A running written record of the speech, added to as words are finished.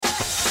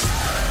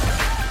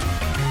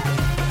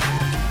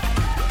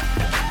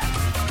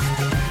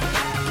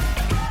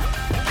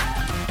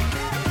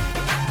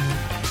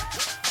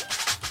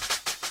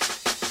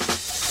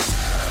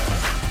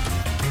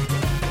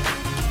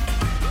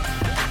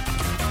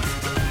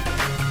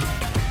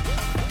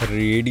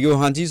Radio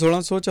हांजी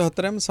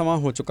 1674 समा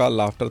हो चुका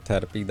लाफ्टर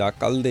थैरेपी का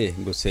कल दे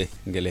गुस्से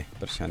गिले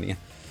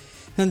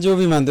परेशानियां जो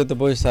भी मनते तो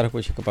बहुत सारा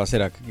कुछ एक पासे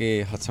रख के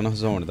हसन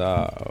हसाउण का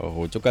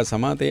हो चुका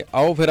समा तो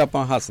आओ फिर आप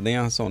हसदे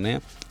हसाउने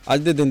अज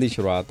के दिन की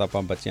शुरुआत आप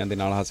बच्चों के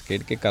नाल हस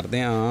खेड के करते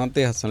हाँ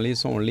तो हसन लई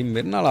हसाउण लई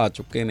मेरे नाल आ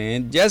चुके ने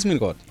jasmine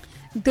Kaur.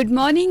 Good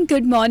morning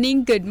good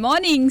morning good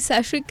morning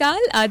Sat Shri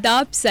अकाल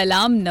आदाब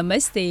सलाम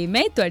नमस्ते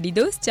मैं तुहाडी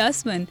दोस्त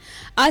जासमिन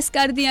आस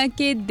करदी हां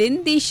कि दिन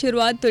की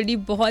शुरुआत तुहाडी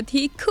बहुत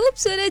ही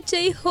खूबसूरत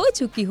जही हो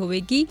चुकी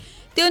होवेगी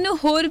ते उन्हें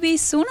होर भी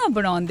सोहना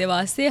बनाउण दे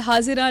वास्ते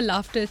हाजिर हाँ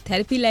लाफ्टर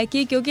थैरेपी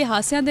लैके क्योंकि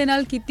हासियां दे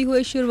नाल कीती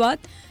हुई शुरुआत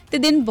ते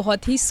दिन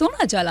बहुत ही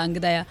सोहना जा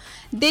लंघदा आ।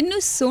 दिन नूं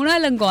सोहना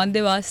लंघाउण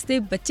दे वास्ते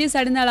बच्चे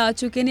साडे नाल आ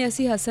चुके ने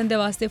असीं हसन दे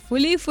वास्ते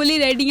फुली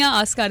रेडी हाँ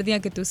आस करदी हां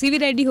कि तुसीं भी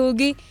रेडी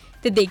होगे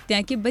ते देखते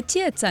हैं कि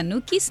बच्चे अज सानू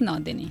की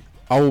सुणाउंदे ने।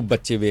 आओ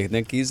बच्चे वेखते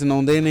हैं की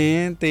सुणाउंदे ने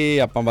ते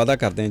आपां वादा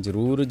करते हैं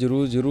जरूर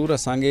जरूर जरूर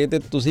हसांगे ते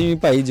तुसीं भी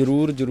भाई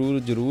जरूर जरूर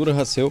जरूर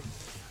हस्सिओ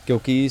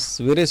क्योंकि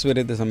सवेरे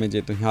सवेरे दे समय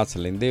जे तुसीं हस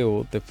लैंदे हो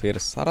ते फिर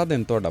सारा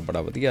दिन तुहाडा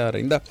बड़ा वधिया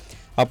रहिंदा।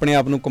 अपने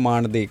आप नूं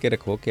कमांड दे के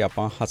रखो कि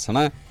आपां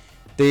हसना।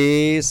 ते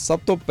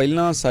सब तो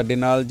पहलां साडे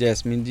नाल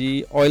जैसमीन जी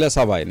औजला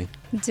साहब आए ने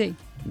जी।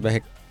 वैसे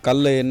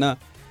कल ना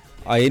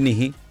आए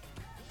नहीं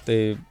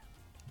ते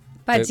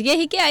भज गए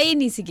ही कि आए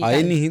नहीं सी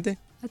आए नहीं ते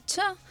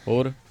अच्छा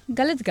और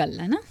गलत गल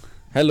है ना।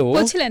 हेलो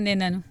पूछ लैंदे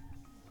इन्हां नूं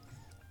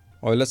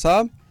औजला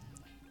साहब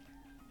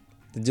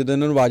जदों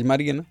इन्हां नूं आवाज़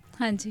मारीए ना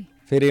हाँ जी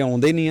फिर ये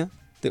आउंदे नहीं आ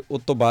ते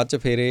उस तो बाद च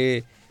फिर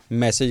ये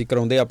मैसेज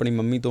कराउंदे अपनी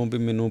मम्मी तो भी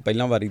मैनूं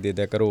पहलां वारी दे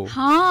दिया करो।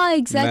 हाँ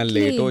एग्जैक्टली मैं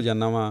लेट हो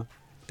जाना वा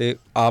ते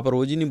आप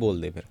रोज़ ही नहीं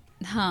बोलते फिर।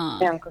 हाँ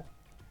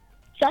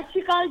सत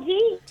श्री अकाल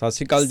जी। सत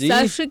श्री अकाल जी।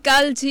 सत श्री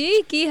अकाल जी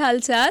की हाल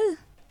चाल।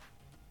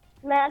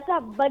 मैं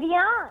सब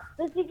बढ़िया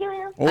ਤੁਸੀਂ ਕਿਵੇਂ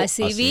ਹੋ?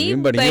 ਅਸੀਂ ਵੀ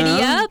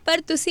बढ़िया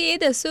पर ਤੁਸੀਂ ਇਹ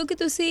ਦੱਸੋ ਕਿ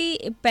ਤੁਸੀਂ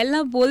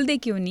ਪਹਿਲਾਂ ਬੋਲਦੇ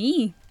ਕਿਉਂ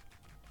ਨਹੀਂ?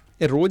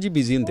 ਇਹ ਰੋਜ਼ ਹੀ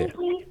ਬਿਜ਼ੀ ਹੁੰਦੇ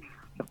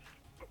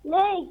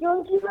ਨਹੀਂ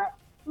ਕਿਉਂਕਿ ਮੈਂ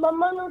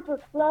ਮੰਮਾ ਨੂੰ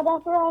ਸੁਣਾ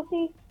ਦੱਸ ਰਿਹਾ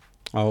ਸੀ।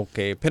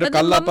 ਓਕੇ ਫਿਰ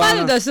ਕੱਲ ਆਪਾਂ ਮੰਮਾ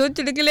ਨੂੰ ਦੱਸੋ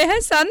ਚੁਟਕਲੇ ਹੈ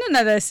ਸਾਨੂੰ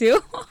ਨਾ ਦੱਸਿਓ।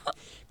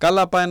 ਕੱਲ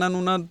ਆਪਾਂ ਇਹਨਾਂ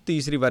ਨੂੰ ਨਾ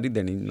ਤੀਸਰੀ ਵਾਰੀ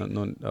ਦੇਣੀ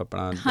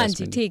ਆਪਣਾ।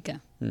 ਹਾਂਜੀ ਠੀਕ ਹੈ।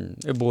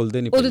 ਇਹ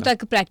ਬੋਲਦੇ ਨਹੀਂ ਉਦੋਂ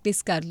ਤੱਕ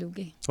ਪ੍ਰੈਕਟਿਸ ਕਰ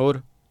ਲੂਗੇ।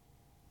 ਹੋਰ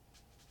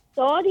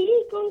सॉरी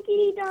क्योंकि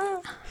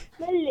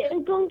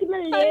मैं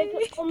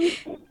लेट हो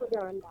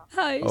जाऊंगा।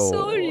 हाय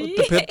सॉरी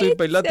तो फिर तू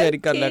पहला तैयारी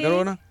कर लिया करो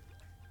ना।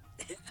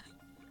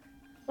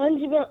 हां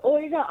जी मैं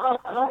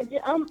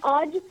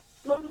आज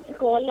मम्मी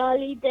कॉल आ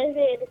ली ते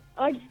फिर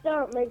आज तो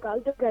मैं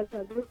कल तो कर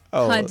सकती हूं।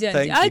 हां जी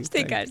आज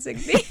ते कर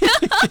सकते।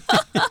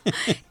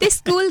 ते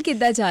स्कूल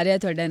किदा जा रहा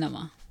ਤੁਹਾਡਾ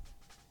ਨਵਾਂ?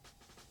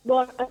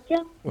 बहुत अच्छा।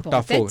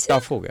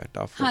 टफ हो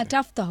गया। हां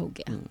टफ तो हो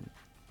गया।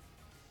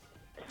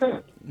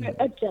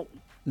 अच्छा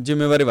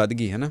जिम्मेवारी बढ़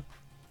गई है ना।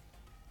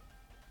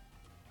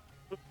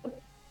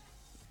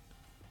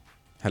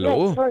 हेलो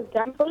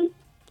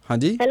हाँ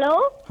जी हेलो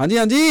हाँ जी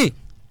हाँ जी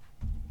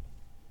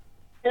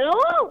हेलो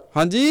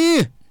हाँ जी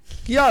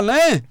की हाल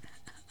है?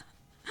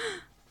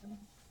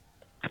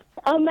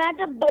 मैं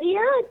तो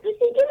बढ़िया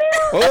तुसी किवें हो?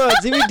 ओ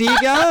ਅਸੀਂ ਵੀ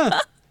ਠੀਕ ਆ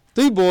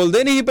ਤੁਸੀਂ ਬੋਲਦੇ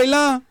ਨਹੀਂ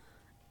ਪਹਿਲਾਂ।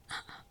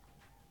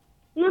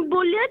 मैं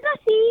बोलिया तो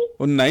सी।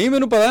 ਉਹ ਨਹੀਂ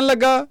ਮੈਨੂੰ ਪਤਾ ਨਹੀਂ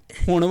ਲੱਗਾ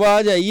ਹੁਣ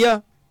ਆਵਾਜ਼ ਆਈ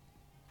ਆ।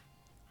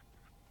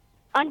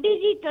 आंटी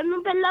जी तन्नू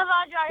पहला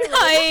आवाज आई।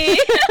 हाय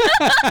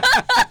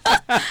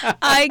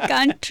आई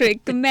कांट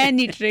ट्रिक मैं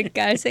नहीं ट्रिक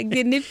कर सकती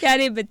इन्ने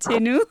प्यारे बच्चे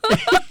नू।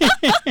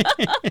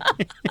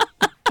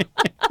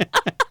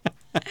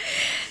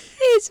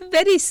 It's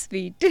very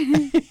sweet.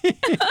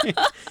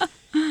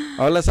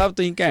 औजला साहब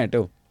तुम घैंट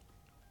हो।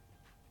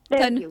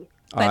 Thank you.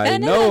 आई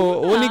नो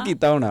वो नहीं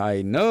कीता होना।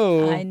 I know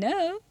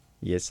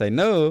yes I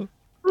know.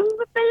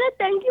 पहले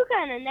थैंक यू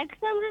कहना नेक्स्ट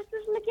टाइम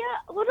रेस्टोरेंट में क्या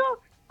करो।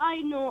 I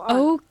know.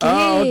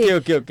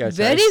 Okay.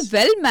 Very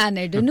well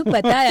mannered. उन्हें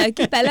पता है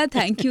कि पहला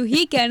thank you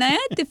ही कहना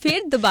है तो फिर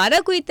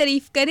दोबारा कोई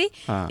तारीफ करे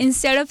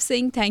instead of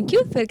saying thank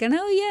you फिर कहना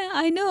oh yeah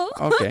I know.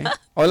 Okay.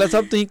 Aujla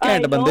साहब तुम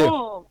घैंट बंदे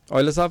हो।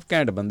 औजला साहब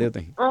घैंट बंदे हो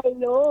तुम। I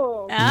know.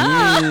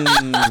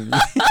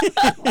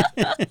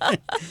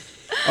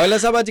 औजला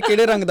साहब आज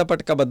केड़े रंग दा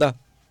पटका बद्धा?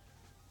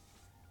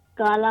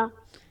 काला।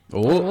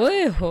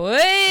 ओए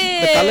होए।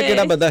 ते कल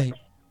केड़ा बद्धा है?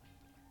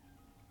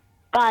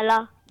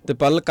 काला। ते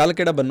कल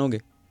केड़ा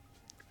बनोगे?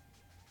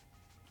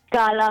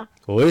 काला।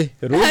 ओए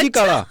रोज ही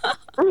काला।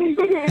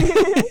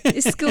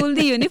 स्कूल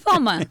दी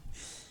यूनिफॉर्म आ?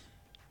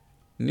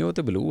 नहीं वो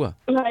तो ब्लू आ।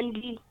 हां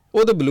जी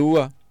वो तो ब्लू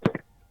आ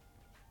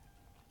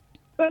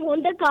पर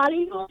हुन तो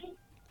काली हो गई।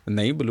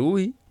 नहीं ब्लू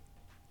ही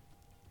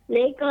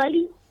नहीं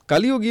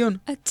काली हो गई हुन।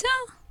 अच्छा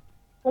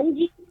हां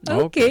जी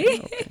ओके।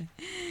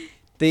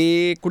 ते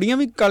कुड़ियां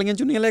भी कालियां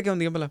चुन्नियां लेके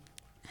आउंदियां भला?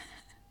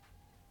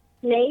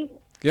 नहीं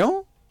क्यों?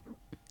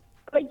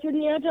 कोई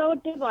चुन्नियां तो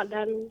उत्ते पांदा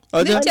नहीं।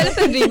 अच्छा चल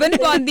फिर रिबन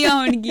पाउंदियां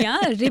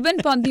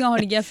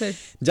होणगियां फिर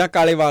ਜਾਂ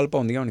ਕਾਲੇ ਵਾਲ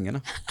ਪਾਉਂਦੀਆਂ ਹੋਣਗੀਆਂ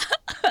ਨਾ।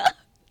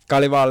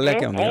 ਕਾਲੇ ਵਾਲ ਲੈ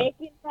ਕੇ ਆਉਂਦੀਆਂ।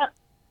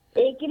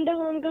 एक इंदा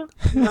होगा।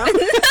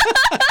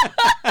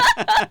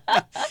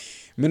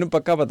 ਮੈਨੂੰ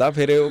ਪੱਕਾ ਪਤਾ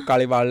ਫਿਰ ਉਹ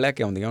ਕਾਲੇ ਵਾਲ ਲੈ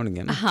ਕੇ ਆਉਂਦੀਆਂ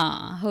ਹੋਣਗੀਆਂ ਨਾ।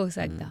 ਹਾਂ ਹੋ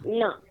ਸਕਦਾ।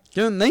 ਨਾ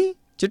ਕਿਉਂ ਨਹੀਂ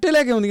ਚਿੱਟੇ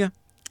ਲੈ ਕੇ ਆਉਂਦੀਆਂ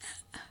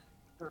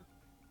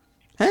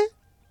ਹੈ?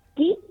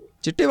 ਕੀ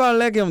ਚਿੱਟੇ ਵਾਲ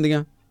ਲੈ ਕੇ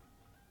ਆਉਂਦੀਆਂ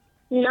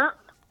ਨਾ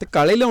ਤੇ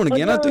ਕਾਲੇ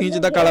ਲਿਆਉਣਗੀਆਂ ਨਾ ਤੁਸੀਂ,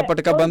 ਜਿੱਦਾਂ ਕਾਲਾ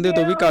ਪਟਕਾ ਬੰਨਦੇ ਹੋ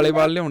ਤਾਂ ਉਹ ਵੀ ਕਾਲੇ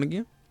ਵਾਲ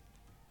ਲਿਆਉਣਗੀਆਂ।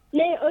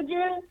 ਨਹੀਂ ਉਹ ਜੇ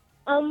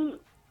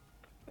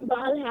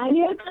ਵਾਲ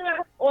ਹੈਗੇ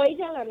ਤਾਂ ਉਹੀ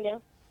ਚੱਲਦੇ ਆ।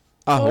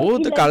 ਆਹੋ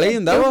ਤੇ ਕਾਲੇ ਹੀ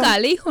ਹੁੰਦਾ ਵਾ।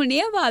 ਕਾਲੇ ਹੀ ਹੋਣੇ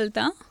ਆ ਵਾਲ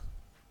ਤਾਂ।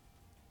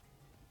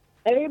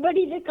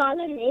 ਐਵਰੀਬਾਡੀ ਦੇ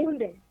ਕਾਲੇ ਨਹੀਂ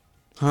ਹੁੰਦੇ।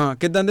 ਹਾਂ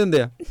ਕਿੱਦਾਂ ਦੇ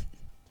ਹੁੰਦੇ ਆ?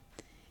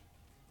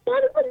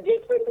 ਪਰ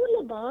ਡਿਫਰੈਂਟ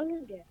ਵਾਲੇ ਵਾਲ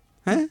ਹੁੰਦੇ ਆ।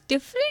 ਹੈ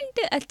ਡਿਫਰੈਂਟ,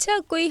 ਅੱਛਾ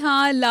ਕੋਈ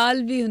ਹਾਂ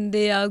ਲਾਲ ਵੀ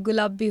ਹੁੰਦੇ ਆ,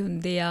 ਗੁਲਾਬੀ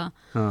ਹੁੰਦੇ ਆ,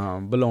 ਹਾਂ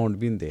ਬਲੌਂਡ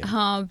ਵੀ ਹੁੰਦੇ ਆ,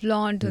 ਹਾਂ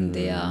ਬਲੌਂਡ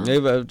ਹੁੰਦੇ ਆ।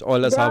 ਇਹ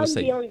ਔਲਾ ਸਾਹਿਬ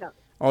ਸਹੀ,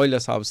 ਔਲਾ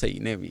ਸਾਹਿਬ ਸਹੀ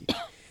ਨੇ ਵੀ।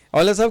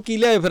 ਔਲਾ ਸਾਹਿਬ ਕੀ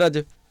ਲਿਆਏ ਫਿਰ ਅੱਜ?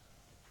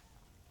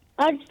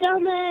 ਅੱਜ ਤਾਂ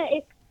ਮੈਂ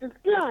ਇੱਕ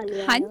ਚੁਟਕਲਾ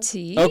ਲਿਆ।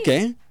 ਹਾਂਜੀ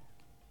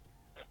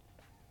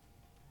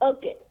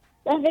ਓਕੇ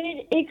ਤਾਂ ਫਿਰ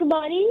ਇੱਕ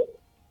ਵਾਰੀ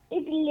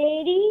ਇੱਕ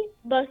ਲੇਡੀ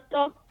ਬੱਸ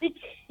ਸਟਾਪ ਵਿੱਚ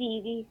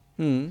ਸੀਗੀ।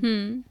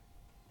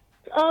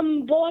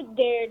 ਬਹੁਤ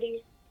ਦੇਰ ਦੀ।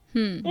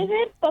 ਤੇ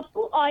ਫਿਰ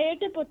ਪੱਪੂ ਆਏ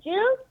ਤੇ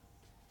ਪੁੱਛਿਆ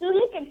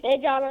ਤੁਸੀਂ ਕਿੱਥੇ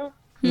ਜਾਣਾ?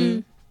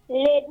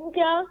 ਲੇਡੀ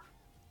ਕਿਹਾ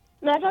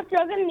ਮੈਂ ਤਾਂ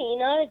ਚਗਨ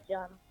ਨੀਨਾ ਵਿੱਚ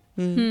ਜਾਣਾ।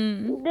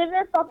 ਤੇ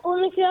ਫਿਰ ਪੱਪੂ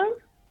ਨੇ ਕਿਹਾ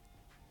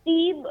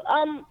ਤੀ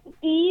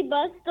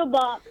ਬੱਸ ਤੋਂ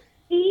ਬਾਅਦ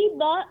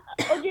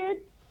ਉਹਦੇ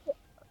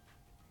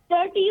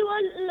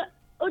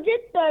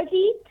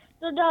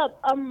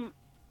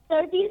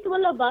 30th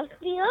ਵਾਲਾ ਬੱਸ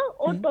ਨਹੀਂ ਆ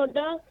ਉਹ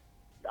ਤੁਹਾਡਾ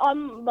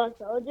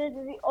ਬੱਸ ਉਹਦੇ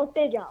ਤੁਸੀਂ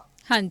ਉੱਤੇ ਜਾਓ।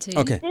 ਹਾਂਜੀ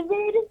ਓਕੇ। ਤੇ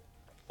ਫਿਰ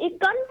ਇੱਕ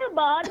ਘੰਟੇ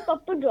ਬਾਅਦ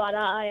ਪੱਪੂ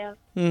ਦੁਆਰਾ ਆਇਆ।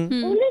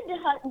 ਉਹਨੇ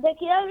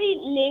ਦੇਖਿਆ ਵੀ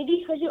ਲੇਡੀ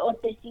ਹਜੇ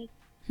ਉੱਤੇ ਸੀ।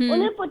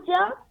 ਉਹਨੇ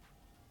ਪੁੱਛਿਆ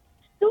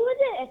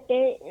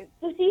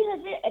ਤੁਸੀਂ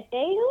ਹਜੇ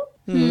ਇੱਥੇ ਹੀ ਹੋ?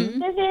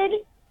 ਤੇ ਫਿਰ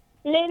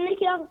ਲੇਡੀ ਨੇ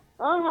ਕਿਹਾ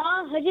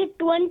ਹਾਂ ਹਜੇ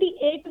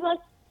 28 ਬੱਸ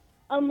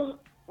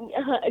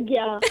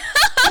ਗਿਆ।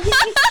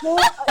 ਹਜੇ ਦੋ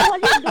ਹੋਰ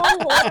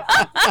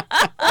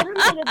और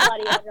मेरे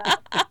बारी आ जा।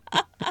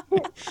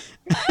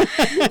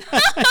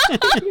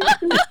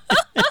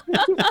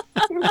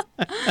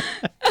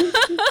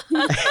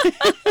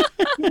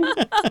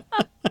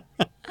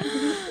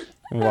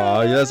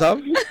 वाह या साहब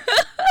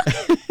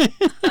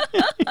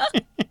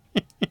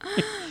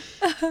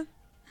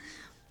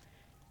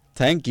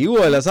थैंक यू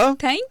वाला साहब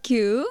thank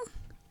you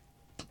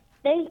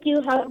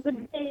have a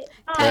good day.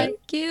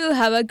 Thank you,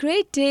 have a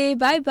great day,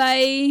 bye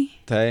bye.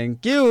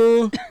 Thank you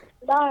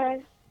Bye.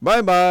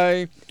 Bye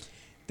bye.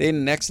 ਤੇ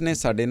ਨੈਕਸਟ ਨੇ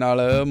ਸਾਡੇ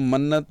ਨਾਲ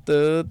ਮੰਨਤ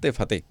ਤੇ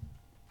ਫਤਿਹ।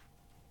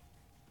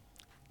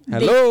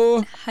 ਹੈਲੋ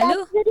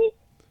हेलो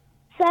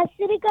ਸਤਿ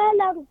ਸ੍ਰੀ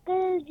ਅਕਾਲ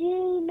ਅੰਕਲ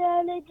ਜੀ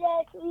ਨਾਲ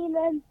ਜੈਸਮੀਨ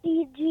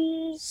ਆਂਟੀ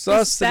ਜੀ।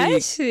 ਸਤਿ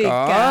ਸ੍ਰੀ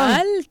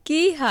ਅਕਾਲ।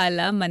 ਕੀ ਹਾਲ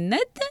ਆ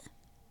ਮੰਨਤ?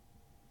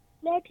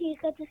 ਮੈਂ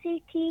ਠੀਕ ਹਾਂ, ਤੁਸੀਂ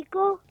ਠੀਕ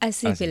ਹੋ?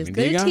 ਅਸੀਂ ਅਸੀਂ ਵੀ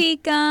ਬਿਲਕੁਲ ਠੀਕ ਆ।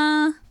 ਠੀਕ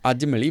ਆ।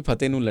 ਅੱਜ ਮਿਲੀ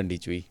ਫਤਿਹ ਨੂੰ ਲੰਡੀ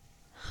ਚੂਈ।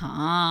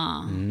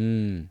 ਹਾਂ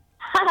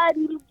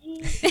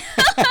ਹਾਂਜੀ।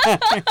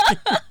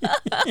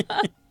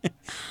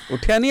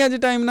 ਉੱਠਿਆ ਨਹੀਂ ਅੱਜ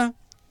ਟਾਈਮ ਨਾਲ?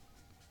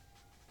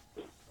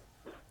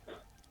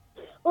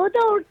 ਉਹ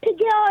ਤਾਂ ਉੱਠ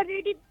ਗਿਆ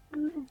ਆਲਰੇਡੀ।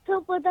 तो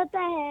पता तो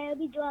है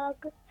भी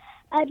जवाक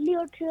अर्ली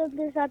उठ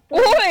रहे साथ।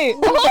 ਓਏ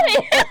ਓਏ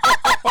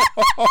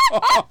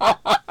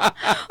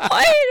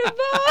ਓਏ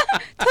ਰੱਬਾ,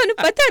 ਤੁਹਾਨੂੰ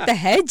ਪਤਾ ਤਾਂ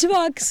ਹੈ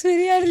ਜਵਾਕ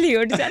ਸਵੇਰੇ ਅਰਲੀ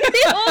ਉੱਠ ਜਾਂਦੇ।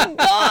 Oh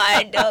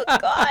God oh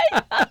god.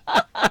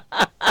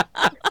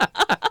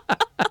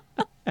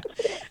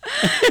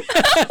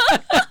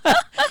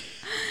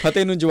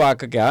 ਫਤਿਹ ਨੂੰ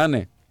ਜਵਾਕ ਕਿਹਾ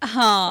ਨੇ।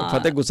 ਹਾਂ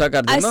ਫਤਿਹ ਗੁੱਸਾ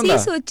ਕਰ ਦਿੰਦਾ ਹੁੰਦਾ।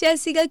 ਅਸੀਂ ਸੋਚਿਆ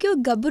ਸੀਗਾ ਕਿ ਉਹ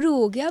ਗੱਭਰੂ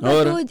ਹੋ ਗਿਆ,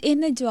 ਪਰ ਉਹ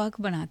ਇਹਨੇ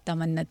ਜਵਾਕ ਬਣਾਤਾ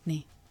ਮੰਨਤ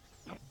ਨੇ।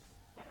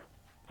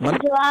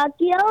 ਜਵਾਕ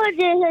ਕੀ ਹੋ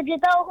ਜੇ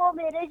ਤਾਂ ਉਹ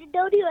ਮੇਰੇ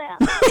ਜਿੱਡਾ ਨਹੀਂ ਹੋਇਆ।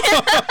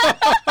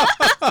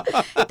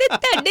 ਤੇ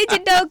ਤੁਹਾਡੇ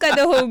ਜਿੱਡਾ ਉਹ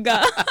ਕਦੋਂ ਹੋਊਗਾ?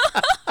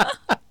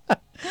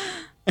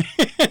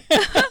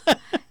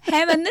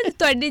 ਹੈ ਮੰਨਤ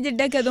ਤੁਹਾਡੇ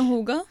ਜਿੱਡਾ ਕਦੋਂ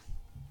ਹੋਊਗਾ?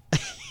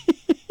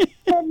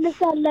 3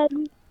 ਸਾਲਾਂ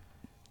ਨੂੰ।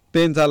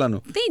 3 ਸਾਲਾਂ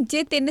ਨੂੰ? ਤੇ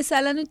ਜੇ 3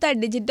 ਸਾਲਾਂ ਨੂੰ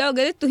ਤੁਹਾਡੇ ਜਿੱਡਾ ਹੋ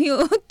ਗਿਆ ਤੁਸੀਂ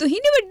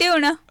ਨਹੀਂ ਵੱਡੇ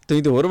ਹੋਣਾ?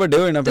 ਤੁਸੀਂ ਤਾਂ ਹੋਰ ਵੱਡੇ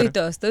ਹੋ ਜਾਣਾ ਫਿਰ। ਤੁਸੀਂ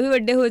ਤਾਂ ਉਸ ਤੋਂ ਵੀ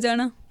ਵੱਡੇ ਹੋ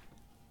ਜਾਣਾ।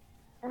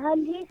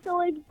 ਹਾਂਜੀ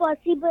ਸੋ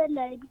ਇੰਪੋਸੀਬਲ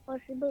ਹੈ,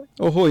 ਇੰਪੋਸੀਬਲ।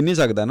 ਉਹ ਹੋ ਹੀ ਨਹੀਂ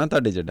ਸਕਦਾ ਨਾ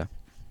ਤੁਹਾਡੇ ਜਿੱਡਾ।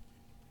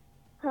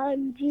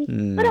 ਹਾਂਜੀ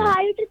ਪਰ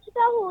ਹਾਈਟ ਚ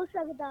ਤਾਂ ਹੋ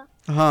ਸਕਦਾ।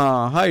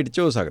 ਹਾਂ ਹਾਈਟ ਚ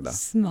ਹੋ ਸਕਦਾ।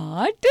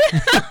 ਸਮਾਰਟ।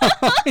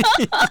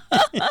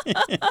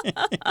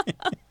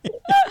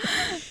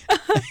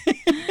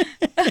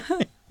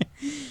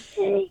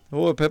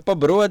 ਉਹ ਫਿਰ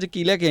ਭਬਰੋ ਅੱਜ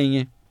ਕੀ ਲੈ ਕੇ ਆਈ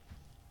ਹੈ?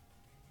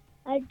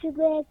 ਅੱਜ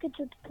ਮੈਂ ਇੱਕ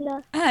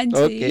ਚੁਟਕਲਾ।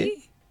 ਹਾਂਜੀ ਓਕੇ।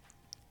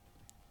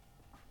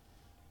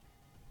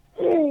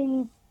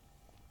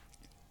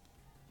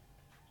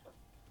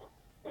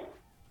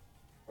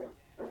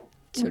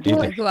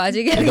 ਚੁਟਕਲਾ ਗਵਾਜ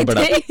ਗਿਆ। ਇਹ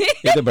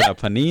ਤਾਂ ਬੜਾ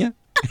ਫਨੀ ਆ।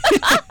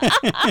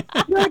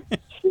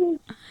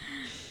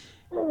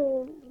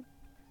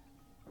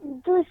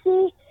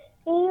 ਤੁਸੀਂ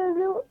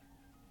ਇਹਨੂੰ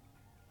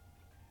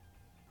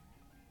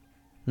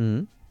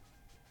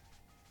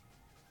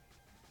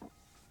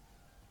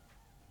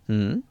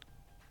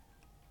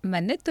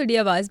ਮੰਨਤ ਤੁਹਾਡੀ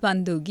ਆਵਾਜ਼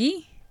ਬੰਦ ਹੋ ਗਈ।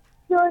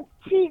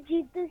 ਸੋਚੀ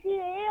ਜੀ ਤੁਸੀਂ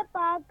ਇਹ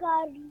ਪਾ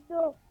ਕਰ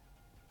ਦੋ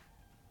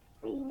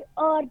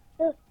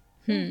ਔਰਤ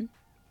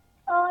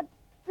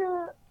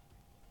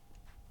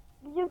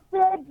जो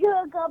फिर जो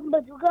काम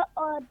बचूगा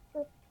औरत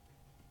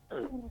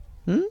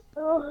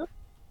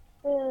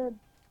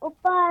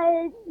उपाय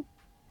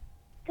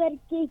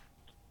करके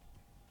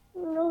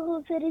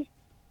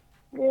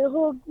फिर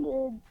हो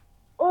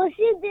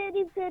उसी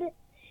देरी फिर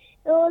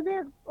ਉਹ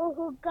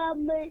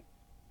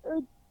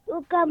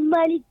ਕੰਮ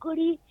ਵਾਲੀ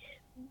ਕੁੜੀ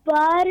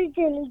ਬਾਹਰ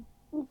ਚਲੀ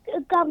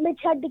ਕੰਮ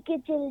ਛੱਡ ਕੇ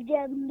ਚਲ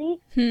ਜਾਂਦੀ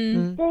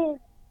ਤੇ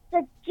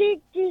ਸੱਚੀ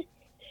ਚ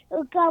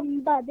ਕੰਮ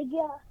ਵੱਧ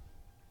ਗਿਆ।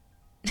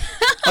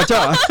 ਅੱਛਾ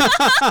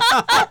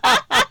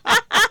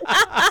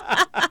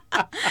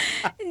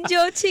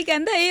ਜੋਸ਼ੀ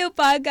ਕਹਿੰਦਾ ਇਹ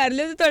ਉਪਾਅ ਕਰ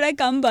ਲਿਓ ਤੇ ਤੁਹਾਡਾ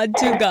ਕੰਮ ਵੱਧ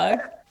ਜੂਗਾ,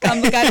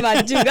 ਕੰਮ ਕਾਰ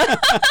ਵੱਧ ਜੂਗਾ।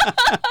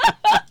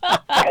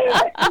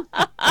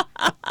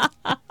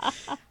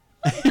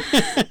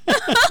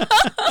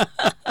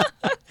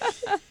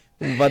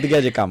 ਵੱਧ ਗਿਆ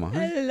ਜੇ ਕੰਮ।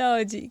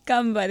 ਲਓ ਜੀ,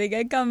 ਕੰਮ ਵੱਧ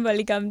ਗਿਆ, ਕੰਮ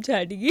ਵਾਲੀ ਕੰਮ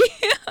ਛੱਡ ਗਈ।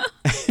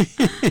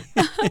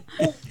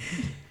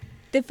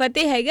 ਤੇ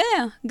ਫਤਿਹ ਹੈਗਾ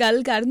ਆ,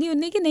 ਗੱਲ ਕਰਨੀ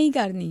ਉਹਨੇ ਕਿ ਨਹੀਂ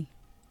ਕਰਨੀ?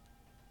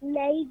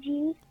 ਨਹੀਂ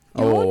ਜੀ।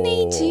 ਉਹ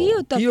ਨਹੀਂ ਜੀ,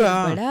 ਉਹ ਤਾਂ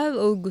ਬੜਾ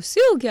ਉਹ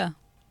ਗੁੱਸੇ ਹੋ ਗਿਆ।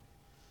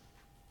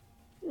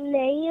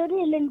 ਨਹੀਂ,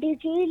 ਉਹਨੇ ਲੰਡੀ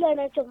ਚ ਹੀ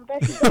ਲੈਣਾ ਚਾਹੁੰਦਾ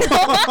ਸੀ।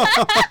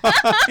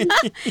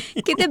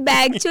 ਕਿਤੇ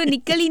ਬੈਗ ਚੋਂ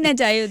ਨਿਕਲ ਹੀ ਨਾ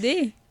ਜਾਏ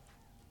ਉਹਦੇ।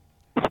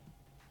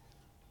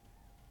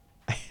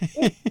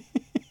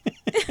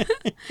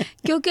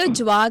 ਕਿਉਂਕਿ ਉਹ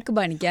ਜਵਾਕ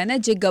ਬਣ ਗਿਆ ਨਾ,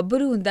 ਜੇ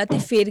ਗੱਭਰੂ ਹੁੰਦਾ ਤੇ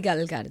ਫੇਰ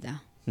ਗੱਲ ਕਰਦਾ।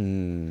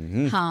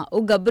 ਹਾਂ,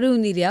 ਉਹ ਗੱਭਰੂ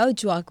ਨਹੀਂ ਰਿਹਾ, ਉਹ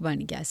ਜਵਾਕ ਬਣ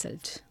ਗਿਆ ਅਸਲ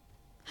ਚ,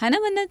 ਹੈ ਨਾ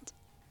ਮੰਨਤ?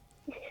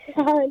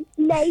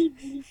 ਨਹੀਂ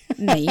ਜੀ।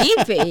 ਨਹੀਂ,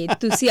 ਫੇਰ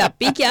ਤੁਸੀਂ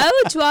ਆਪੇ ਕਿਹਾ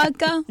ਉਹ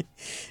ਜਵਾਕ ਆ।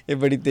 ਇਹ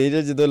ਬੜੀ ਤੇਜ਼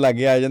ਹੈ, ਜਦੋਂ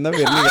ਲਾਗੇ ਆ ਜਾਂਦਾ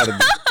ਫੇਰ ਨਹੀਂ ਕਰਦੀ।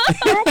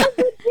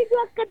 ਦੂਜੇ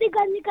ਜਵਾਕਾਂ ਦੀ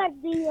ਗੱਲ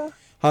ਕਰਦੀ ਆ।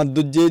 ਹਾਂ,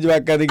 ਦੂਜੇ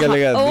ਜਵਾਕਾਂ ਦੀ ਗੱਲ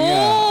ਕਰਦੀ ਆ।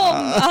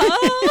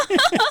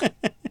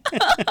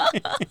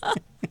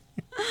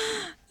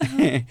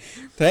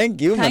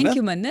 Thank you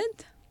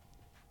Mannat.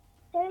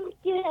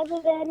 Thank you. Have a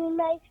very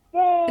nice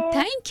day.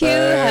 Thank you.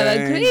 Have a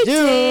great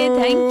day.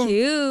 Thank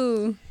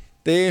you.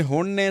 ਤੇ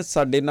ਹੁਣ ਨੇ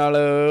ਸਾਡੇ ਨਾਲ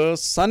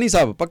ਸਾਨੀ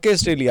ਸਾਹਿਬ, ਪੱਕੇ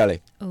ਆਸਟ੍ਰੇਲੀਆ ਵਾਲੇ।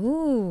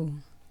 ਓ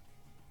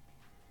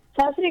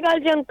ਸਤਿ ਸ੍ਰੀ ਅਕਾਲ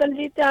ਜੀ ਅੰਕਲ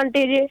ਜੀ ਤੇ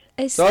ਆਂਟੀ ਜੀ।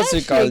 ਸਤਿ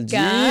ਸ੍ਰੀ ਅਕਾਲ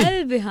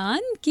ਜੀ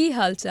ਵਿਹਾਨ, ਕੀ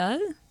ਹਾਲ ਚਾਲ?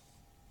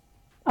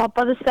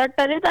 ਆਪਾਂ ਤਾਂ ਸੈੱਟ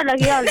ਆ ਜੀ, ਤੁਹਾਡਾ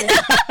ਕੀ ਹਾਲ ਹੈ?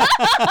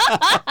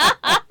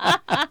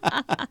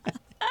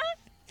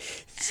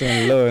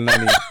 ਸੁਣ ਲਓ ਇਹਨਾਂ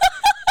ਦੀ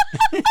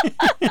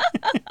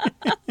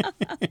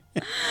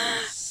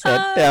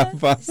ਸੈੱਟ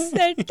ਆਪਾਂ।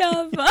 ਸੈੱਟ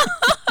ਆਪਾਂ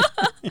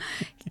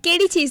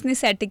ਕਿਹੜੀ ਚੀਜ਼ ਨੇ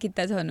ਸੈੱਟ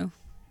ਕੀਤਾ ਤੁਹਾਨੂੰ?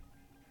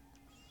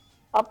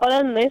 ਆਪਾਂ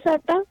ਤਾਂ ਨਹੀਂ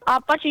ਸੈੱਟ,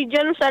 ਆਪਾਂ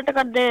ਚੀਜ਼ਾਂ ਨੂੰ ਸੈੱਟ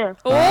ਕਰਦੇ ਆ।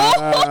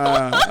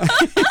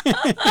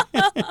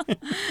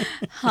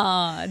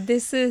 ਹਾਂ,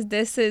 this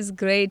is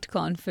great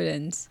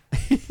confidence.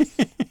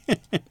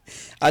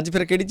 ਅੱਜ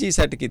ਫਿਰ ਕਿਹੜੀ ਚੀਜ਼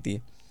ਸੈੱਟ ਕੀਤੀ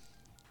ਹੈ?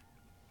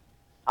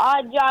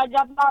 ਅੱਜ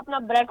ਆਪਾਂ ਆਪਣਾ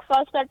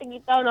ਬ੍ਰੇਕਫਾਸਟ ਸੈੱਟ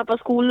ਕੀਤਾ, ਹੁਣ ਆਪਾਂ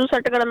ਸਕੂਲ ਨੂੰ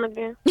ਸੈੱਟ ਕਰਨ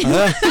ਲੱਗੇ ਆ।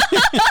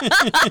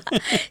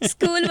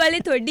 ਸਕੂਲ ਵਾਲੇ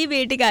ਤੁਹਾਡੀ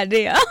ਵੇਟ ਕਰ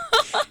ਰਹੇ ਆ।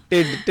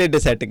 ਢਿੱਡ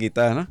ਸੈੱਟ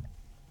ਕੀਤਾ ਹੈ ਨਾ?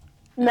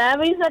 ਮੈਂ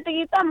ਵੀ ਸੈੱਟ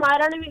ਕੀਤਾ,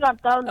 ਮਾਰਾ ਨੇ ਵੀ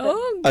ਕਰਤਾ ਹੁੰਦਾ।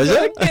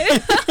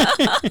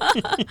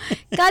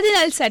 ਕਾਹਦੇ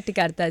ਨਾਲ ਸੈੱਟ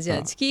ਕਰਤਾ ਜੀ?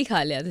 ਅੱਜ ਕੀ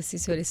ਖਾ ਲਿਆ ਤੁਸੀਂ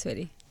ਸਵੇਰੇ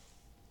ਸਵੇਰੇ?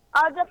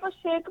 ਅੱਜ ਆਪਾਂ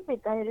ਸ਼ੇਕ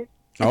ਪੀਤਾ ਹੈ।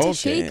 ਅੱਛਾ,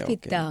 ਸ਼ੇਕ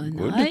ਪੀਤਾ,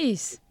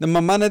 ਨਾਈਸ। ਤੇ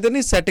ਮੰਮਾ ਨੇ ਤੇ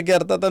ਨਹੀਂ ਸੈੱਟ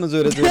ਕਰਤਾ ਤੁਹਾਨੂੰ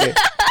ਸਵੇਰੇ ਸਵੇਰੇ?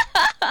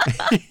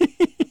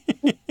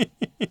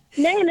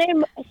 ਨਹੀਂ ਨਹੀਂ,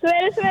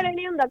 ਸਵੇਰੇ ਸਵੇਰੇ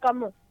ਨਹੀਂ ਹੁੰਦਾ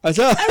ਕੰਮ।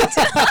 ਅੱਛਾ,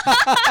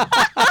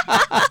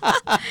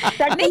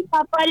 ਨਹੀਂ,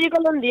 ਪਾਪਾ ਜੀ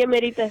ਕੋਲ ਹੁੰਦੀ ਹੈ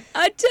ਮੇਰੀ ਤੇ।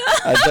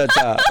 ਅੱਛਾ ਅੱਛਾ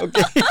ਅੱਛਾ,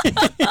 ਓਕੇ।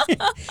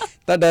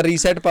 ਤੁਹਾਡਾ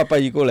ਰੀਸੈਟ ਪਾਪਾ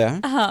ਜੀ ਕੋਲ ਆ?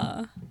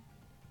 ਹਾਂ।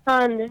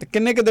 ਹਾਂਜੀ। ਤੇ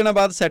ਕਿੰਨੇ ਕੁ ਦਿਨਾਂ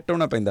ਬਾਅਦ ਸੈੱਟ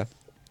ਹੋਣਾ ਪੈਂਦਾ?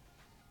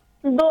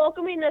 2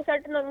 ਮਹੀਨੇ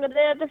ਸੈੱਟ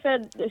ਲੰਘਦੇ ਆ ਤੇ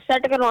ਫਿਰ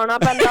ਸੈੱਟ ਕਰਵਾਉਣਾ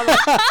ਪੈਂਦਾ ਵਾ।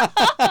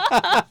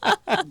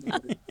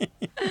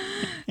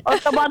 ਉਸ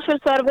ਤੋਂ ਬਾਅਦ ਫਿਰ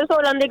ਸਰਵਿਸ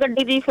ਹੋ ਜਾਂਦੀ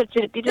ਗੱਡੀ ਦੀ, ਫਿਰ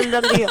ਛੇਤੀ ਚੱਲ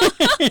ਜਾਂਦੀ ਆ।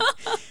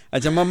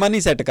 ਅੱਛਾ, ਮੰਮਾ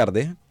ਨਹੀਂ ਸੈੱਟ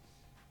ਕਰਦੇ?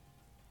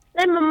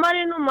 ਨਹੀਂ, ਮੰਮਾ ਨੇ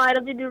ਇਹਨੂੰ ਮਾਇਰ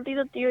ਦੀ ਡਿਊਟੀ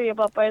ਦਿੱਤੀ ਹੋਈ ਹੈ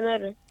ਪਾਪਾ ਇਹਨਾਂ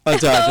ਨੇ।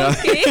 ਅੱਛਾ ਅੱਛਾ,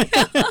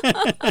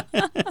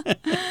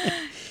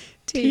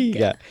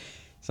 ਠੀਕ ਹੈ।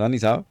 ਸਾਨੀ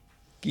ਸਾਹਿਬ,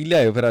 ਕੀ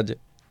ਲਿਆਇਓ ਫਿਰ ਅੱਜ?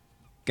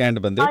 ਕੈਂਟ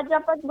ਬੰਦੇ। ਅੱਜ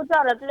ਆਪਾਂ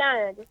ਬੁਝਾਰਤ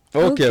ਲਿਆਏ ਆ ਜੀ।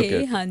 ਓਕੇ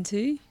ਓਕੇ,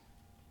 ਹਾਂਜੀ।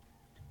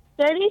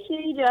 ਕਿਹੜੀ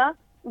ਚੀਜ਼ ਆ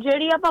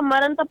ਜਿਹੜੀ ਆਪਾਂ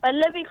ਮਰਨ ਤੋਂ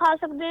ਪਹਿਲੇ ਵੀ ਖਾ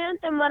ਸਕਦੇ ਹਾਂ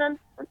ਤੇ ਮਰਨ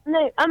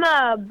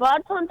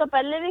ਬਰਥ ਹੋਣ ਤੋਂ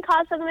ਪਹਿਲੇ ਵੀ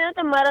ਖਾ ਸਕਦੇ ਹਾਂ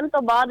ਤੇ ਮਰਨ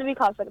ਤੋਂ ਬਾਅਦ ਵੀ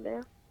ਖਾ ਸਕਦੇ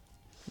ਹਾਂ?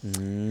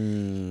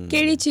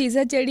 ਕਿਹੜੀ ਚੀਜ਼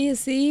ਹੈ ਜਿਹੜੀ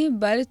ਅਸੀਂ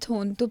ਬਰਥ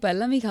ਹੋਣ ਤੋਂ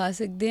ਪਹਿਲਾਂ ਵੀ ਖਾ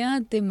ਸਕਦੇ ਹਾਂ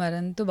ਤੇ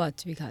ਮਰਨ ਤੋਂ ਬਾਅਦ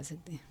ਵੀ ਖਾ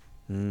ਸਕਦੇ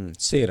ਹਾਂ?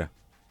 ਸਿਰ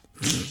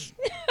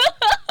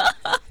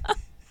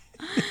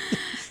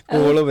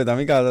ਕੋਲ ਹੋਵੇ ਤਾਂ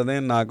ਵੀ ਖਾ ਸਕਦੇ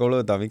ਹਾਂ, ਨਾ ਕੋਲ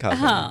ਹੋਵੇ ਤਾਂ ਵੀ ਖਾ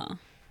ਸਕਦੇ ਹਾਂ। ਹਾਂ,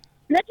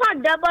 ਮੈਂ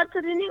ਸਾਡਾ ਬਰਥ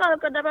ਦੀ ਨਹੀਂ ਗੱਲ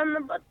ਕਰਦਾ, ਪਰ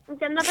ਮੈਂ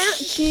ਕਹਿੰਦਾ ਪਿਆ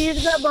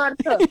ਚੀਜ਼ ਦਾ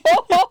ਬਰਥ।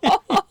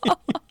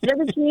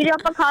 ਜਦੋਂ ਚੀਜ਼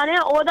ਆਪਾਂ ਖਾ ਰਹੇ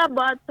ਹਾਂ ਉਹਦਾ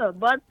ਬਰਥ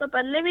ਤੋਂ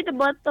ਪਹਿਲੇ ਵੀ ਤੇ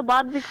ਬਰਥ ਤੋਂ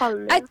ਬਾਅਦ ਵੀ ਖਾ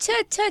ਲੈਂਦੇ। ਅੱਛਾ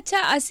ਅੱਛਾ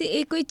ਅੱਛਾ, ਅਸੀਂ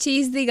ਇਹ ਕੋਈ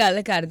ਚੀਜ਼ ਦੀ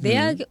ਗੱਲ ਕਰਦੇ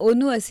ਆ ਕਿ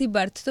ਉਹਨੂੰ ਅਸੀਂ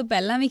ਬਰਥ ਤੋਂ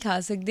ਪਹਿਲਾਂ ਵੀ ਖਾ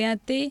ਸਕਦੇ ਹਾਂ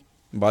ਤੇ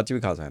ਬਾਅਦ ਚ ਵੀ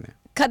ਖਾ ਸਕਦੇ ਹਾਂ,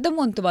 ਖਤਮ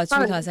ਹੋਣ ਤੋਂ ਬਾਅਦ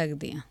ਵੀ ਖਾ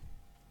ਸਕਦੇ ਹਾਂ।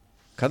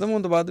 ਖਤਮ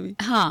ਹੋਣ ਤੋਂ ਬਾਅਦ ਵੀ?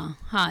 ਹਾਂ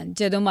ਹਾਂ,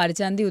 ਜਦੋਂ ਮਰ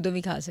ਜਾਂਦੀ ਉਦੋਂ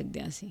ਵੀ ਖਾ ਸਕਦੇ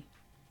ਹਾਂ ਅਸੀਂ।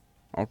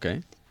 ਓਕੇ।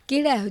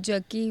 ਕਿਹੜਾ ਇਹੋ ਜਿਹਾ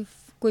ਕਿ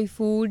ਕੋਈ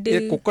ਫੂਡ?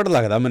 ਇਹ ਕੁੱਕੜ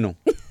ਲੱਗਦਾ ਮੈਨੂੰ,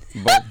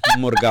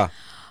 ਮੁਰਗਾ।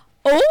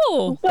 ਓ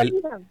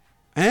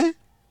ਹੈ?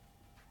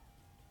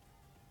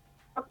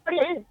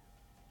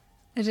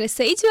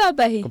 ਸਹੀ ਜਵਾਬ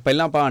ਹੈ ਇਹ।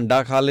 ਪਹਿਲਾਂ ਆਪਾਂ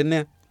ਅੰਡਾ ਖਾ ਲੈਂਦੇ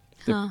ਆ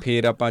ਤੇ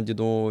ਫਿਰ ਆਪਾਂ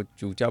ਜਦੋਂ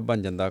ਚੂਚਾ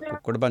ਬਣ ਜਾਂਦਾ,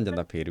 ਕੁੱਕੜ ਬਣ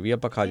ਜਾਂਦਾ, ਫਿਰ ਵੀ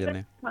ਆਪਾਂ ਖਾ ਜਾਂਦੇ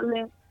ਆ।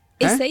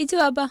 ਇਹ ਸਹੀ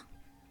ਜਵਾਬ ਆ?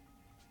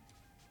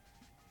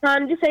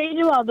 ਹਾਂਜੀ, ਸਹੀ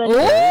ਜਵਾਬ ਹੈ। ਓ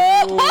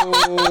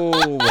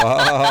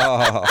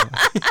ਵਾਹ,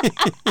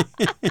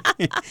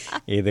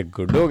 ਇਹ ਤੇ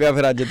ਗੁੱਡ ਹੋ ਗਿਆ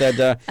ਫਿਰ। ਅੱਜ ਤੇ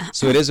ਅੱਜ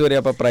ਸਵੇਰੇ ਸਵੇਰੇ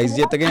ਆਪਾਂ ਪ੍ਰਾਈਜ਼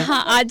ਜਿੱਤ ਗਏ।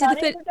 ਹਾਂ, ਅੱਜ ਤਾਂ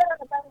ਫਿਰ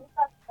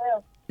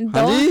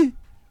ਹਾਂਜੀ,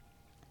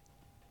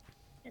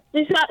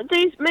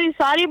 ਤੁਸੀਂ ਮੇਰੀ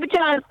ਸਾਰੀ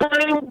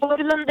ਵਿਚਾਰਧਾਰਾ ਨੂੰ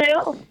ਬੋਲ ਲੈਂਦੇ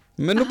ਹੋ।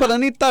 ਮੈਨੂੰ ਪਤਾ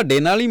ਨਹੀਂ ਤੁਹਾਡੇ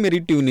ਨਾਲ ਹੀ ਮੇਰੀ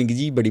ਟਿਊਨਿੰਗ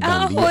ਜੀ ਬੜੀ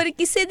ਬਣਦੀ ਹੈ, ਹੋਰ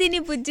ਕਿਸੇ ਦੀ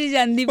ਨਹੀਂ ਪੁੱਛੀ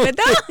ਜਾਂਦੀ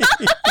ਪਤਾ।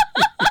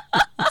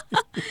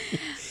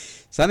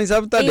 ਸਾਨੀ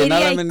ਸਾਹਿਬ ਤੁਹਾਡੇ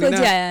ਨਾਲ ਮੈਨੂੰ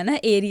ਨਾ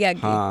ਏਰੀਆ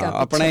ਹਾਂ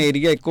ਆਪਣਾ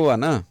ਏਰੀਆ ਇੱਕੋ ਆ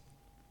ਨਾ।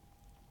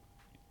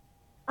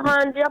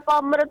 ਹਾਂਜੀ ਆਪਾਂ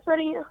ਅੰਮ੍ਰਿਤਸਰ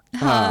ਹੀ ਆ।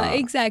 ਹਾਂ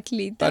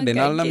ਐਗਜ਼ੈਕਟਲੀ, ਤੁਹਾਡੇ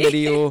ਨਾਲ ਨਾ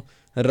ਮੇਰੀ ਉਹ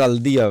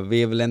ਰਲਦੀ ਆ,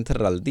 ਵੇਵ ਲੈਂਥ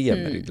ਰਲਦੀ ਆ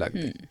ਮੇਰੀ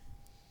ਲੱਗਦੀ।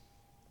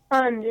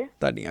 ਹਾਂਜੀ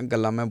ਤੁਹਾਡੀਆਂ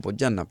ਗੱਲਾਂ ਮੈਂ ਬੁੱਝ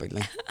ਜਾਣਾ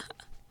ਪਹਿਲਾਂ ਹੀ।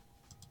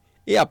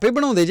 ਇਹ ਆਪੇ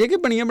ਬਣਾਉਂਦੇ ਜੇ ਕਿ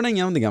ਬਣੀਆਂ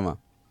ਬਣਾਈਆਂ ਹੁੰਦੀਆਂ ਵਾ?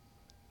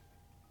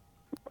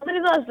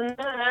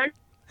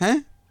 ਹੈ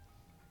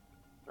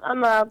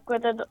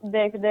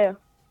ਦੇਖਦੇ ਆ।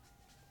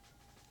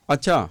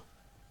 ਅੱਛਾ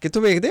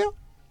ਕਿੱਥੋਂ ਵੇਖਦੇ ਹੋ?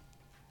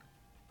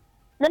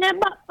 ਨਹੀਂ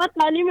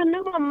ਪਤਾ ਨਹੀਂ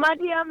ਮੈਨੂੰ, ਮੰਮਾ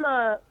ਜੀ ਆ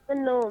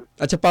ਮੈਨੂੰ।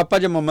 ਅੱਛਾ ਪਾਪਾ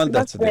ਜੀ ਮੰਮਾ ਨੂੰ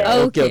ਦੱਸਦੇ।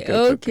 ਓਕੇ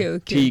ਓਕੇ ਓਕੇ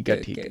ਠੀਕ ਹੈ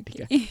ਠੀਕ ਹੈ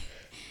ਠੀਕ ਹੈ।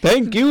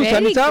 Thank you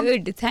Sani Sahib. Very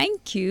good,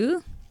 thank you.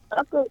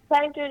 Okay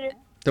thank you ਜੀ।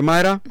 ਤੇ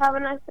ਮਾਇਰਾ? Have a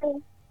nice day.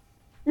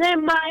 ਨਹੀਂ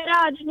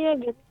ਮਾਇਰਾ ਅੱਜ ਨਹੀਂ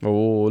ਹੈਗੀ।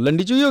 ਓ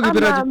ਲੰਡੀ ਚੂਈ ਹੋ ਗਈ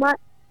ਫਿਰ ਅੱਜ?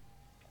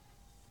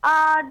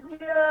 ਅੱਜ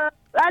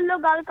ਲੋ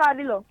ਗੱਲ ਕਰ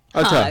ਹੀ ਲੋ।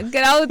 ਅੱਛਾ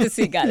ਕਰਾਓ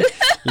ਤੁਸੀਂ ਗੱਲ।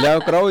 ਲਿਆਓ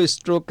ਕਰਾਓ।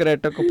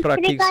 ਸਟ੍ਰੋਕਰੈਟਿਕ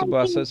ਫਰਾਕਿਕਸ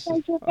ਬਾਸਸ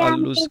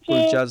ਆਲੂਸ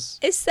ਕੁਲਚਾਸ।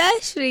 ਸਤਿ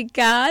ਸ਼੍ਰੀ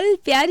ਅਕਾਲ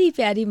ਪਿਆਰੀ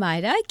ਪਿਆਰੀ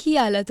ਮਾਇਰਾ, ਕੀ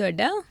ਹਾਲ ਹੈ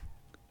ਤੁਹਾਡਾ?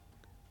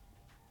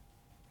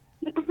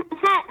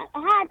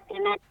 ਹਾਂ ਤੇ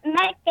ਮੈਂ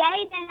ਕਹਿ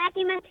ਹੀ ਦੇਣਾ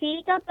ਕਿ ਮੈਂ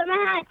ਠੀਕ ਹਾਂ, ਪਰ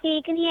ਮੈਂ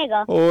ਠੀਕ ਨਹੀਂ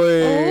ਹੈਗਾ।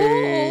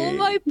 ਓਏ ਓ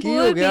ਮਾਈ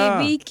ਪੂਰ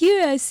ਬੇਬੀ, ਕੀ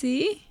ਹੋਇਆ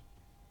ਸੀ?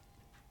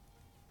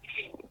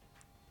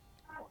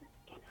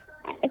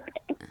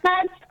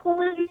 ਕੱਲ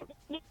ਸਕੂਲ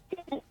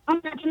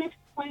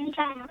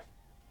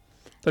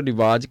ਤੁਹਾਡੀ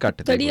ਆਵਾਜ਼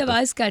ਕੱਟ ਤੁਹਾਡੀ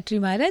ਆਵਾਜ਼ ਕੱਟ ਰਹੀ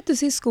ਮਾਇਰਾ।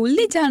 ਤੁਸੀਂ ਸਕੂਲ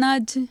ਨਹੀਂ ਜਾਣਾ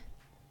ਅੱਜ?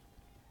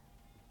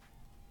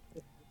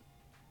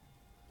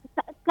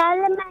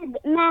 ਕੱਲ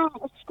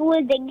ਮੈਂ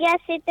ਸਕੂਲ ਡਿੱਗ ਗਿਆ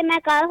ਸੀ ਤੇ ਮੈਂ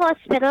ਕੱਲ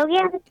ਹਸਪੀਟਲ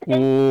ਗਿਆ। ਓ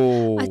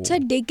ਅੱਛਾ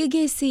ਡਿੱਗ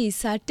ਗਏ ਸੀ,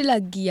 ਸੱਟ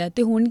ਲੱਗ ਗਈ ਆ,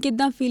 ਤੇ ਹੁਣ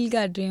ਕਿੱਦਾਂ ਫੀਲ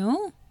ਕਰ ਰਹੇ ਹੋ?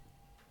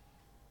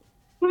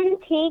 ਹੁਣ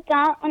ਠੀਕ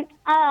ਆ।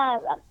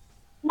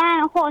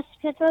 ਮੈਂ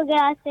ਹਸਪੀਟਲ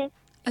ਗਿਆ ਸੀ।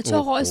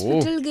 ਅੱਛਾ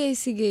ਹਸਪੀਟਲ ਗਏ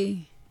ਸੀਗੇ।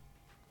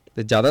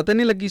 ਤੇ ਜ਼ਿਆਦਾ ਤਾਂ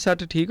ਨਹੀਂ ਲੱਗੀ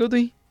ਸੱਟ? ਠੀਕ ਹੋ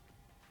ਤੁਸੀਂ?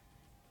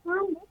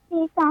 ਹਾਂ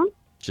ਠੀਕ ਆ।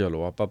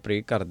 ਚਲੋ ਆਪਾਂ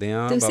ਪ੍ਰੇ ਕਰਦੇ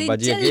ਆਂ ਤੁਸੀਂ ਬਾਬਾ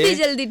ਜੀ ਜਲਦੀ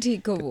ਜਲਦੀ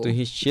ਠੀਕ ਹੋਵੋ।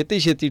 ਤੁਸੀਂ ਛੇਤੀ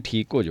ਛੇਤੀ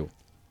ਠੀਕ ਹੋ ਜਾਓ।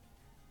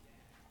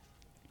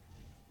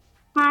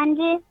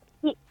 ਹਾਂਜੀ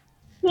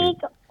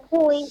ਠੀਕ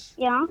ਹੋਈ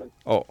ਆ।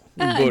 ਓ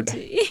ਗੁੱਡ,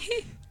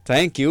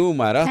 ਥੈਂਕ ਯੂ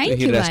ਮਾਰਾ।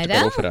 ਤੁਸੀਂ ਰੈਸਟ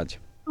ਕਰੋ ਫਿਰ ਅੱਜ।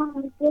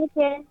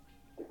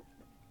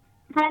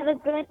 Have a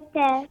good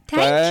day.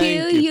 Thank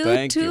you. You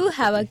too.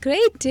 Have a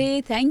great day.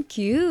 Thank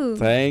you.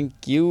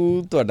 Thank you.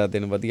 ਤੁਹਾਡਾ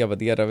ਦਿਨ ਵਧੀਆ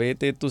ਵਧੀਆ ਰਵੇ।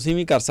 ਤੇ ਤੁਸੀਂ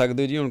ਵੀ ਕਰ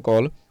ਸਕਦੇ ਹੋ ਜੀ ਹੁਣ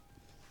ਕਾਲ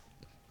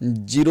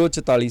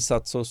 044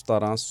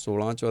 717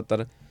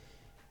 1674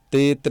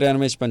 ਤੇ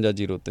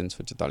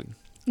 93560344।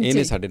 ਇਹ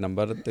ਨੇ ਸਾਡੇ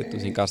ਨੰਬਰ ਤੇ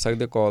ਤੁਸੀਂ ਕਰ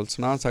ਸਕਦੇ ਹੋ ਕਾਲ,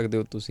 ਸੁਣਾ ਸਕਦੇ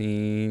ਹੋ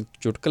ਤੁਸੀਂ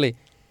ਚੁਟਕਲੇ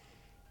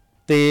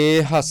ਤੇ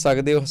ਹੱਸ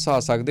ਸਕਦੇ ਹੋ, ਹਸਾ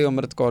ਸਕਦੇ ਹੋ।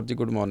 ਅੰਮ੍ਰਿਤ ਕੌਰ ਜੀ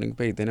ਗੁੱਡ ਮਾਰਨਿੰਗ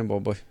ਭੇਜਦੇ ਨੇ,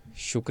 ਬਹੁਤ ਬਹੁਤ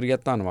ਸ਼ੁਕਰੀਆ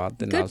ਧੰਨਵਾਦ।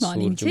 ਤੇ ਨਾਲ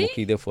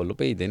ਸੂਰਜਮੁਖੀ ਦੇ ਫੁੱਲ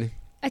ਭੇਜਦੇ ਨੇ।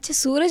 ਅੱਛਾ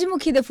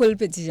ਸੂਰਜਮੁਖੀ ਦੇ ਫੁੱਲ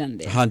ਭੇਜੇ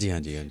ਜਾਂਦੇ? ਹਾਂਜੀ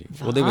ਹਾਂਜੀ ਹਾਂਜੀ।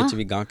 ਉਹਦੇ ਵਿੱਚ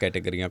ਵੀ ਗਾਂ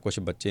ਕੈਟੇਗਰੀਆਂ, ਕੁਛ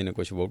ਬੱਚੇ ਨੇ,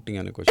 ਕੁਛ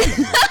ਵਹੁਟੀਆਂ ਨੇ, ਕੁਛ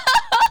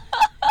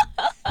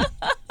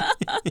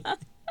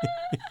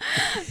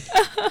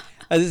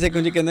ਅਜੇ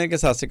ਸੇਖੋਂ ਜੀ ਕਹਿੰਦੇ ਕਿ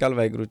ਸਤਿ ਸ਼੍ਰੀ ਅਕਾਲ,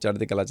 ਵਾਹਿਗੁਰੂ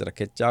ਚੜ੍ਹਦੀ ਕਲਾ ਚ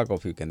ਰੱਖੇ, ਚਾਹ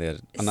ਕੌਫੀ ਕਹਿੰਦੇ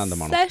ਆਨੰਦ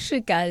ਮਾਣੋ। ਸਤਿ ਸ਼੍ਰੀ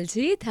ਅਕਾਲ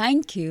ਜੀ,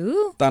 ਥੈਂਕ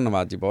ਯੂ,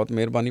 ਧੰਨਵਾਦ ਜੀ, ਬਹੁਤ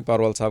ਮਿਹਰਬਾਨੀ।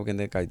 ਪਾਰਵਾਲ ਸਾਹਿਬ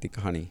ਕਹਿੰਦੇ ਅੱਜ ਦੀ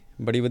ਕਹਾਣੀ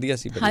ਬੜੀ ਵਧੀਆ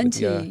ਸੀ, ਬੜੀ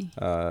ਵਧੀਆ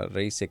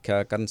ਰਹੀ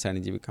ਸਿੱਖਿਆ। ਕਰਨ ਸੈਣੀ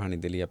ਜੀ ਵੀ ਕਹਾਣੀ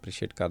ਦੇ ਲਈ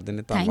ਐਪਰੀਸ਼ੀਏਟ ਕਰਦੇ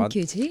ਨੇ, ਧੰਨਵਾਦ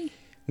ਜੀ।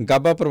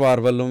 ਗਾਬਾ ਪਰਿਵਾਰ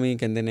ਵੱਲੋਂ ਵੀ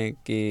ਕਹਿੰਦੇ ਨੇ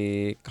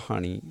ਕਿ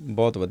ਕਹਾਣੀ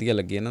ਬਹੁਤ ਵਧੀਆ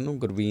ਲੱਗੀ ਇਹਨਾਂ ਨੂੰ।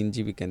 ਗੁਰਵੀਨ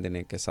ਜੀ ਵੀ ਕਹਿੰਦੇ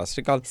ਨੇ ਕਿ ਸਤਿ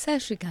ਸ਼੍ਰੀ ਅਕਾਲ। ਸਤਿ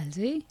ਸ਼੍ਰੀ ਅਕਾਲ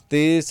ਜੀ।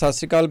 ਤੇ ਸਤਿ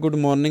ਸ਼੍ਰੀ ਅਕਾਲ ਗੁੱਡ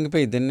ਮਾਰਨਿੰਗ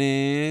ਭੇਜਦੇ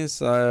ਨੇ,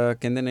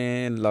 ਕਹਿੰਦੇ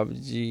ਨੇ ਲਵ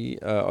ਜੀ।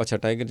 ਅੱਛਾ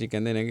ਟਾਈਗਰ ਜੀ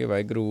ਕਹਿੰਦੇ ਨੇ ਕਿ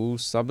ਵਾਹਿਗੁਰੂ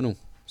ਸਭ ਨੂੰ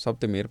ਸਭ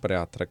ਤੇ ਮਿਹਰ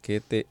ਭਰਿਆ ਹੱਥ ਰੱਖੇ।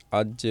 ਤੇ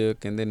ਅੱਜ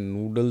ਕਹਿੰਦੇ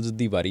ਨੂਡਲਸ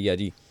ਦੀ ਵਾਰੀ ਆ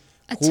ਜੀ।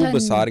 ਖੂਬ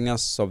ਸਾਰੀਆਂ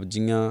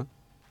ਸਬਜ਼ੀਆਂ,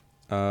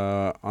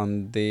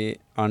 ਆਂਡੇ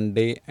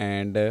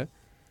ਐਂਡ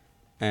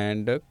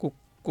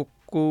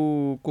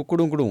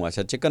ਕੁਕੜੂ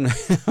ਅੱਛਾ ਚਿਕਨ।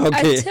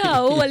 ਅੱਛਾ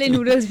ਉਹ ਵਾਲੇ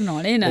ਨੂਡਲਸ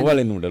ਬਣਾਉਣੇ ਨੇ, ਉਹ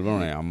ਵਾਲੇ ਨੂਡਲ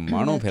ਬਣਾਉਣੇ ਆ।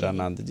 ਮਾਣੋ ਫਿਰ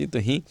ਆਨੰਦ ਜੀ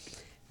ਤੁਸੀਂ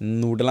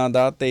ਨੂਡਲਾਂ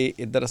ਦਾ। ਤੇ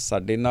ਇੱਧਰ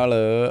ਸਾਡੇ ਨਾਲ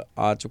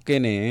ਆ ਚੁੱਕੇ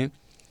ਨੇ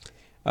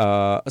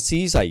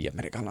ਅਸੀਸ ਆਈ ਹੈ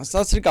ਮੇਰੇ ਖਿਆਲ ਨਾਲ।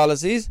 ਸਤਿ ਸ਼੍ਰੀ ਅਕਾਲ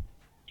ਅਸੀਸ।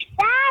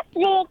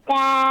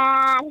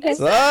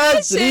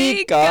 ਸਤਿ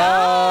ਸ਼੍ਰੀ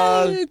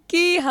ਅਕਾਲ।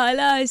 ਕੀ ਹਾਲ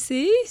ਆ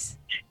ਅਸੀਸ?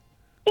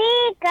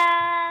 ਠੀਕ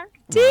ਆ।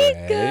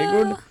 Very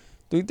good.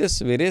 ਤੁਸੀਂ ਤੇ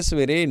ਸਵੇਰੇ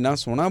ਸਵੇਰੇ ਇੰਨਾ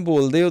ਸੋਹਣਾ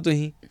ਬੋਲਦੇ ਹੋ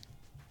ਤੁਸੀਂ।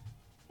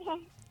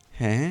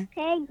 ਹੈਂ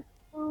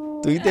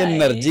ਤੁਸੀਂ ਤੇ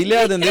એનર્ਜੀ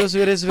ਲਿਆ ਦਿੰਦੇ ਹੋ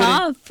ਸਵੇਰੇ ਸਵੇਰੇ।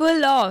 ਹਾਂ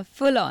ਫੁੱਲ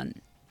ਔਨ।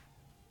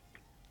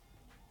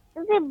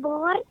 ਤੁਸੀਂ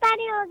ਬੋਰ ਤਾਂ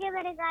ਨਹੀਂ ਹੋਗੇ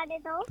ਮੇਰੇ ਗਾਣੇ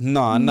ਤੋਂ?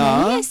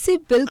 ਨਾ ਅਸੀਂ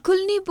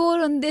ਬਿਲਕੁਲ ਨਹੀਂ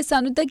ਬੋਰ ਹੁੰਦੇ।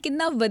 ਸਾਨੂੰ ਤਾਂ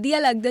ਕਿੰਨਾ ਵਧੀਆ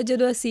ਲੱਗਦਾ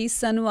ਜਦੋਂ ਅਸੀਸ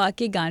ਸਾਨੂੰ ਆ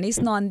ਕੇ ਗਾਣੇ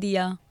ਸੁਣਾਉਂਦੀ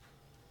ਆ।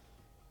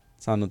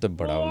 ਸਾਨੂੰ ਤਾਂ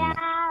ਬੜਾ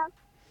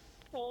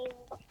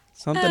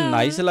ਸਾਨੂੰ ਤਾਂ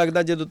ਨਾਈਸ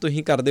ਲੱਗਦਾ ਜਦੋਂ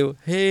ਤੁਸੀਂ ਕਰਦੇ ਹੋ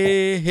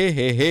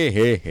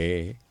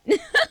ਹੇ।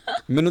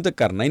 ਮੈਨੂੰ ਤਾਂ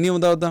ਕਰਨਾ ਹੀ ਨਹੀਂ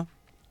ਆਉਂਦਾ ਉੱਦਾਂ।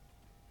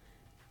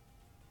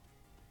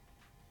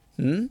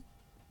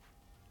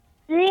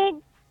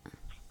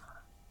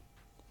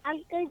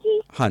 ਅੰਕਲ ਜੀ।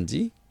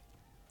 ਹਾਂਜੀ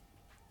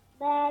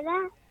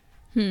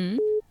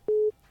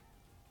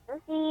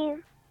ਤੁਸੀਂ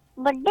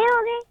ਵੱਡੇ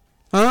ਹੋ ਗਏ?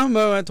 ਹਾਂ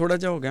ਮੈਂ ਥੋੜਾ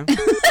ਜਿਹਾ ਹੋ ਗਿਆ।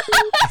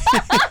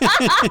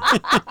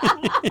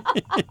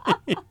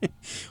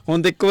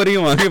 ਹੁਣ ਇੱਕ ਵਾਰੀ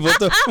ਹੋਵਾਂਗੇ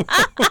ਪੁੱਤ,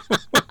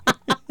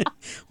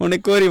 ਹੁਣ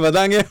ਇੱਕ ਵਾਰੀ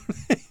ਵਧਾਂਗੇ।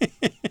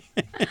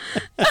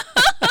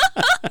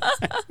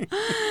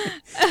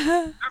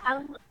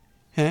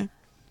 ਹੈ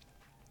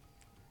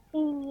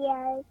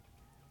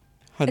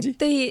ਹਾਂਜੀ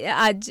ਤੇ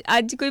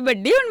ਅੱਜ ਕੋਈ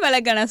ਵੱਡੇ ਹੋਣ ਵਾਲਾ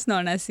ਗਾਣਾ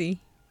ਸੁਣਾਉਣਾ ਸੀ?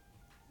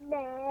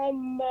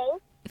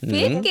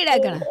 ਫਿਰ ਕਿਹੜਾ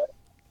ਗਾਣਾ?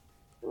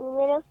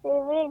 ਮੇਰਾ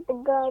ਫੇਵਰੇਟ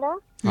ਗਾਣਾ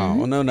ਹਾਂ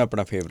ਉਹਨਾਂ ਨੇ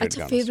ਆਪਣਾ ਫੇਵਰੇਟ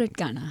ਗਾਣਾ ਫੇਵਰੇਟ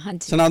ਗਾਣਾ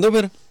ਹਾਂਜੀ ਸੁਣਾ ਦਿਓ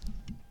ਫਿਰ।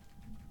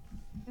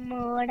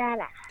 ਮੋੜ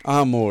ਵਾਲਾ।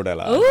 ਹਾਂ ਮੋੜ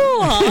ਵਾਲਾ ਓ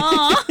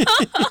ਹਾਂ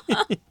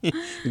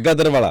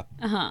ਗਦਰ ਵਾਲਾ।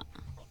 ਹਾਂ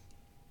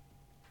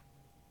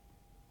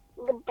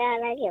ਗੁੱਡਾ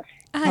ਵਾਲਾ ਕਿਉਂ?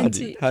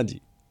 ਹਾਂਜੀ ਹਾਂਜੀ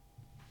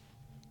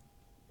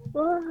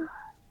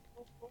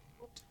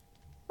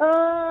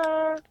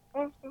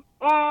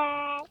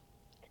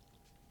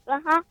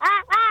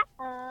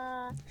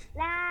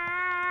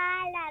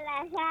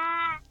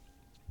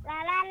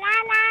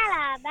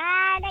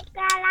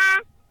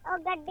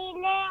ਗੱਡੀ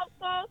ਲੈ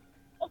ਕੇ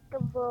ਇੱਕ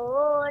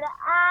ਬੋੜ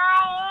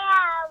ਆਇਆ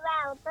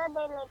ਵਾਉ ਤੋਂ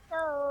ਦਿਲ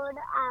ਤੋੜ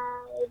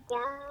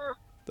ਆਇਆ।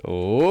 ਓ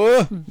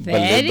ਬੱਲੇ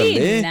ਵੈਰੀ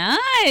ਬੱਲੇ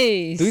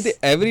ਨਾਈਸ। ਤੁਸੀਂ ਤੇ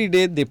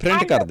ਐਵਰੀਡੇ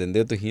ਡਿਫਰੈਂਟ ਕਰ ਦਿੰਦੇ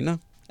ਹੋ ਤੁਸੀਂ ਨਾ,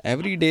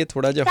 ਐਵਰੀਡੇ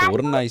ਥੋੜਾ ਜਿਹਾ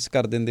ਹੋਰ ਨਾਈਸ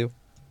ਕਰ ਦਿੰਦੇ ਹੋ।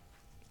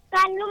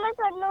 ਕੱਲ ਨੂੰ ਮੈਂ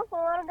ਤੁਹਾਨੂੰ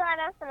ਹੋਰ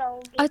ਗਾਣਾ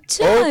ਸੁਣਾਉਂਗੀ।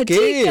 ਅੱਛਾ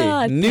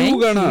ਓਕੇ ਨਿਊ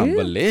ਗਾਣਾ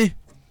ਬੱਲੇ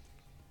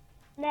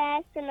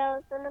ਮੈਂ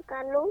ਸੁਣਾਉਂ ਤੁਹਾਨੂੰ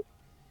ਕੱਲ ਨੂੰ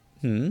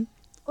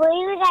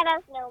ਕੋਈ ਵੀ ਗਾਣਾ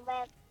ਸੁਣਾਉ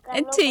ਮੈਂ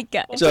ਕੱਲ ਨੂੰ। ਠੀਕ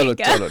ਹੈ ਚਲੋ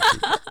ਚਲੋ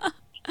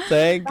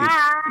thank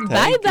you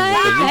bye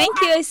bye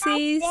thank you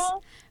Asees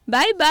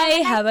bye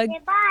bye have a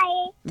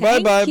bye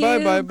bye bye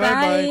bye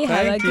bye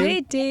have a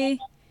great day.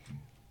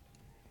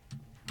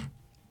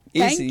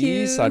 ਇਹ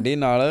ਸੀ ਸਾਡੇ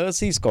ਨਾਲ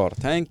ਅਸੀਸ ਕੌਰ।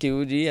 ਥੈਂਕ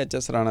ਯੂ ਜੀ।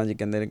 ਐਚ.ਐਸ. ਰਾਣਾ ਜੀ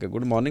ਕਹਿੰਦੇ ਨੇ ਕਿ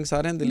ਗੁੱਡ ਮਾਰਨਿੰਗ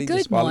ਸਾਰਿਆਂ ਦੇ ਲਈ।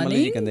 ਜਸਪਾਲ ਮਲਿਕ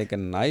ਜੀ ਕਹਿੰਦੇ ਕਿ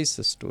nice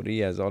story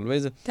as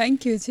always.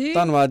 Thank you ਜੀ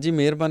ਧੰਨਵਾਦ ਜੀ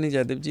ਮਿਹਰਬਾਨੀ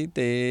ਜੈਦੇਵ ਜੀ।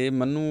 ਤੇ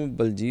ਮਨੂੰ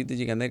ਬਲਜੀਤ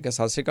ਜੀ ਕਹਿੰਦੇ ਕਿ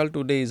Sat Shri Akal.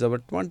 Today is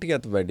our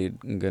 20th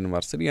wedding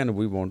anniversary and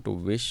we want to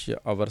wish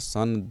our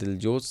son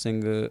Diljot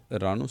Singh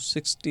Ranu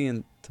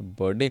 60th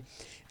birthday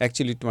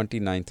actually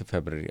 29th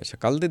February. ਅੱਛਾ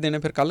ਕੱਲ ਦੇ ਦਿਨ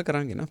ਫਿਰ ਕੱਲ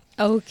ਕਰਾਂਗੇ ਨਾ।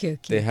 ਓਕੇ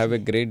ਓਕੇ ਤੇ have a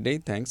great day.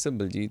 Thanks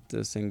Baljit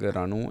Singh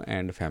Ranu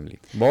and family.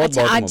 ਬਹੁਤ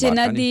ਬਹੁਤ ਅੱਜ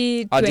ਇਹਨਾਂ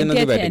ਦੀ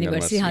 20th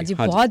ਐਨੀਵਰਸਰੀ। ਹਾਂਜੀ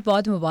ਬਹੁਤ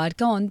ਬਹੁਤ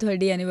ਮੁਬਾਰਕਾਂ ਹੋਣ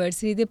ਤੁਹਾਡੀ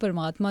ਐਨੀਵਰਸਰੀ ਦੇ।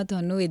 ਪਰਮਾਤਮਾ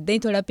ਤੁਹਾਨੂੰ ਇਦਾਂ ਹੀ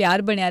ਥੋੜਾ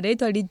ਪਿਆਰ ਬਣਿਆ ਰਹੇ,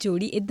 ਤੁਹਾਡੀ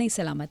ਜੋੜੀ ਇਦਾਂ ਹੀ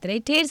ਸਲਾਮਤ ਰਹੇ,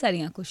 ਢੇਰ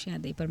ਸਾਰੀਆਂ ਖੁਸ਼ੀਆਂ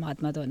ਦੇ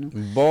ਪਰਮਾਤਮਾ ਤੁਹਾਨੂੰ।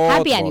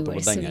 ਬਹੁਤ ਬਹੁਤ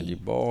ਵਧਾਈਆਂ ਜੀ,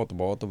 ਬਹੁਤ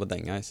ਬਹੁਤ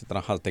ਵਧਾਈਆਂ। ਇਸੇ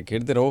ਤਰ੍ਹਾਂ ਹੱਸਦੇ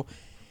ਖੇਡਦੇ ਰਹੋ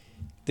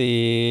ਤੇ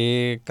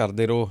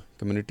ਕਰਦੇ ਰਹੋ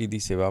ਕਮਿਊਨਿਟੀ ਦੀ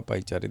ਸੇਵਾ,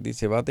 ਭਾਈਚਾਰੇ ਦੀ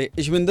ਸੇਵਾ। ਤੇ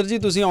ਇਸ਼ਵਿੰਦਰ ਜੀ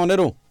ਤੁਸੀਂ ਆਉਂਦੇ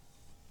ਰਹੋ।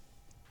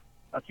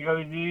 ਸਤਿ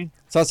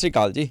ਸ਼੍ਰੀ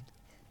ਅਕਾਲ ਜੀ।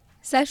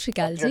 ਸਤਿ ਸ਼੍ਰੀ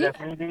ਅਕਾਲ ਜੀ।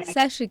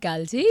 ਸਤਿ ਸ਼੍ਰੀ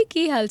ਅਕਾਲ ਜੀ।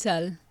 ਕੀ ਹਾਲ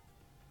ਚਾਲ?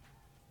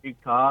 ਠੀਕ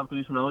ਠਾਕ,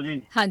 ਤੁਸੀਂ ਸੁਣਾਓ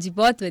ਜੀ? ਹਾਂਜੀ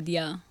ਬਹੁਤ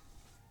ਵਧੀਆ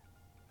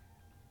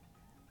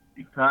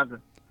ਠੀਕ ਠਾਕ।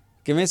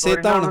 ਕਿਵੇਂ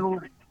ਸਿਹਤਾਂ ਹੁਣ?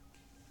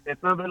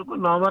 ਸਿਹਤਾਂ ਬਿਲਕੁਲ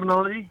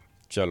 9/9 ਜੀ।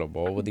 ਚਲੋ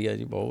ਬਹੁਤ ਵਧੀਆ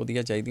ਜੀ, ਬਹੁਤ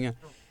ਵਧੀਆ ਚਾਹੀਦੀਆਂ।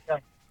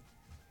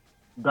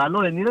 ਗੱਲ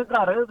ਹੋ ਜਾਂਦੀ ਨਾ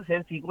ਘਰ ਤੇ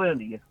ਸਿਹਤ ਠੀਕ ਹੋ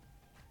ਜਾਂਦੀ ਹੈ।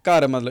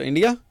 ਘਰ ਮਤਲਬ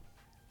ਇੰਡੀਆ?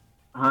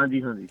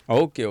 ਹਾਂਜੀ ਹਾਂਜੀ।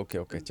 ਓਕੇ ਓਕੇ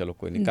ਓਕੇ ਚਲੋ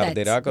ਕੋਈ ਨਹੀਂ,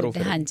 ਕਰਦੇ ਰਿਹਾ ਕਰੋ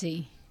ਫਿਰ।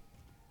 ਹਾਂਜੀ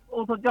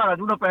ਉਹ ਫਿਰ ਝਾੜਾ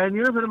ਝੂੜਾ ਪੈ ਜਾਂਦੀ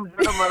ਨਾ, ਫਿਰ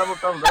ਜਿਹੜਾ ਮਾੜਾ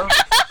ਮੋਟਾ ਹੁੰਦਾ।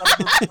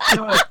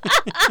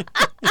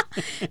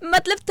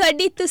 ਮਤਲਬ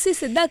ਤੁਹਾਡੀ ਤੁਸੀਂ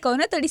ਸਿੱਧਾ ਕਹੋ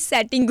ਨਾ ਤੁਹਾਡੀ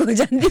ਸੈਟਿੰਗ ਹੋ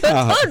ਜਾਂਦੀ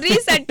ਹੋ,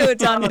 ਰੀਸੈਟ ਹੋ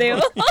ਜਾਂਦੇ ਹੋ।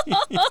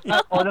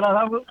 ਔਜਲਾ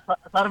ਸਾਹਿਬ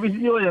ਸਰਵਿਸ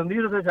ਹੀ ਹੋ ਜਾਂਦੀ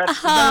ਹੈ ਤੇ ਸੈਟ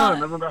ਹੋ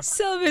ਜਾਂਦਾ ਬੰਦਾ,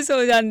 ਸਰਵਿਸ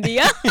ਹੋ ਜਾਂਦੀ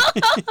ਆ।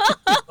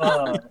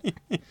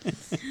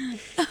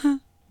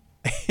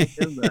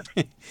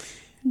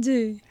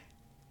 ਜੀ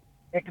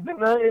ਇੱਕ ਦਿਨ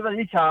ਇਹ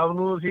ਭਾਜੀ ਸ਼ਾਮ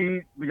ਨੂੰ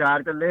ਅਸੀਂ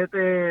ਬਾਜ਼ਾਰ ਚੱਲੇ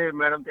ਤੇ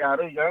ਮੈਡਮ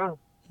ਤਿਆਰ ਹੋਈ ਜਾਣ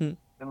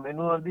ਤੇ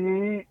ਮੈਨੂੰ ਆਂਦੀ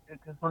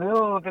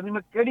ਸੁਣਿਓ, ਕਹਿੰਦੀ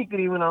ਮੈਂ ਕਿਹੜੀ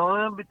ਕਰੀਮ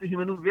ਲਾਵਾਂ ਵੀ ਤੁਸੀਂ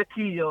ਮੈਨੂੰ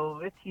ਵੇਖੀ ਜਾਓ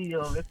ਵੇਖੀ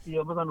ਜਾਓ ਵੇਖੀ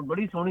ਜਾਓ, ਮੈਂ ਤੁਹਾਨੂੰ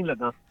ਬੜੀ ਸੋਹਣੀ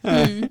ਲੱਗਾ।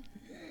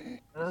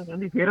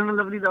 ਕਹਿੰਦੀ ਫੇਅਰ ਐਂਡ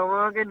ਲਵਲੀ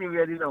ਲਾਵਾਂ ਕਿ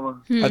ਨਿਵਿਆ ਦੀ ਲਾਵਾਂ।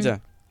 ਅੱਛਾ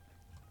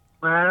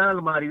ਮੈਂ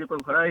ਅਲਮਾਰੀ ਦੇ ਕੋਲ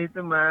ਖੜਾ ਸੀ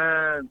ਤੇ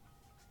ਮੈਂ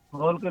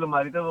ਖੋਲ ਕੇ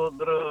ਅਲਮਾਰੀ ਤੇ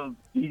ਉਧਰ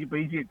ਚੀਜ਼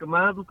ਪਈ ਸੀ ਇੱਕ,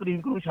 ਮੈਂ ਤੂੰ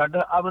ਕਰੀਮ ਕਰੂਮ ਛੱਡ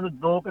ਆ, ਮੈਨੂੰ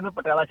 2 ਕਹਿੰਦੇ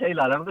ਪਟਿਆਲਾ ਸ਼ਾਹੀ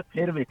ਲਾ ਲੈਣ ਤੇ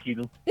ਫੇਰ ਵੇਖੀ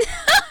ਤੂੰ।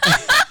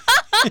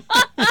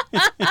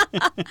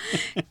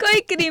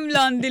 ਕੋਈ ਕਰੀਮ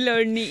ਲਾਉਣ ਦੀ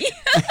ਲੋੜ ਨਹੀਂ,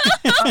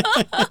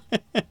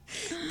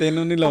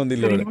 ਤੈਨੂੰ ਨਹੀਂ ਲਾਉਣ ਦੀ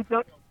ਲੋੜ।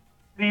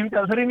 ਕਰੀਮ ਚ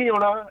ਅਸਰ ਹੀ ਨਹੀਂ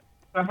ਆਉਣਾ,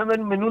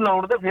 ਕਹਿੰਦਾ ਮੈਨੂੰ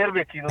ਲਾਉਣ ਤੇ ਫੇਰ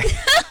ਵੇਖੀ ਤੂੰ।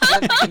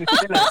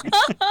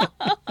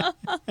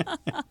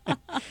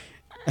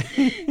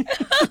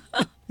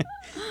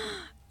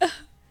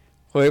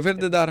 ਹੋਏ ਫਿਰ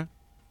ਦੀਦਾਰ?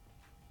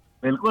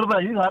 ਬਿਲਕੁਲ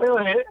ਭਾਜੀ ਸਾਰੇ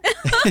ਹੋਏ।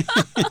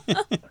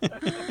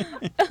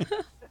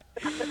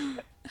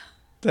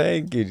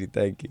 ਥੈਂਕ ਯੂ ਜੀ,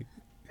 thank you.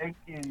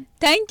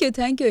 Thank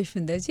you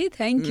Ishwinder ਜੀ,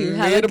 ਥੈਂਕ ਯੂ।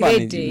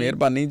 ਮਿਹਰਬਾਨੀ ਜੀ,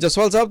 ਮਿਹਰਬਾਨੀ।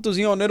 ਜਸਵਾਲ ਸਾਹਿਬ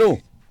ਤੁਸੀਂ ਆਉਂਦੇ ਰਹੋ।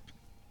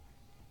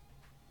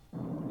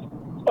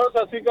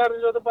 ਸਤਿ ਸ਼੍ਰੀ ਅਕਾਲ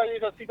ਰਣਜੋਧ ਭਾਜੀ,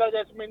 ਸਤਿ ਸ਼੍ਰੀ ਅਕਾਲ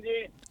ਜੈਸਮੀਨ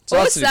ਜੀ।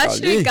 ਸਤਿ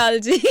ਸ਼੍ਰੀ ਅਕਾਲ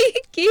ਜੀ,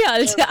 ਕੀ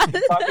ਹਾਲ ਚਾਲ?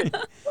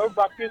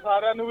 ਬਾਕੀ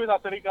ਸਾਰਿਆਂ ਨੂੰ ਵੀ ਸਤਿ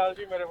ਸ਼੍ਰੀ ਅਕਾਲ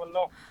ਜੀ ਮੇਰੇ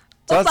ਵੱਲੋਂ।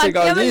 ਸਤਿ ਸ਼੍ਰੀ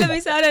ਅਕਾਲ ਜੀ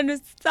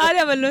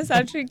ਸਾਰਿਆਂ ਵੱਲੋਂ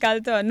ਸਤਿ ਸ਼੍ਰੀ ਅਕਾਲ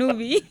ਤੁਹਾਨੂੰ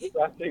ਵੀ। ਸਤਿ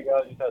ਸ਼੍ਰੀ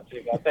ਅਕਾਲ ਜੀ, ਸਤਿ ਸ਼੍ਰੀ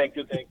ਅਕਾਲ।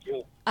 Thank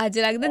you. ਅੱਜ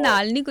ਲੱਗਦਾ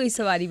ਨਾਲ ਨਹੀਂ ਕੋਈ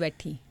ਸਵਾਰੀ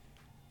ਬੈਠੀ।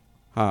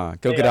 ਹਾਂ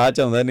ਕਿਉਂਕਿ ਰਾਹ ਚ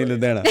ਆਉਂਦਾ ਨਹੀਂ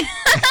ਲੁਧਿਆਣਾ।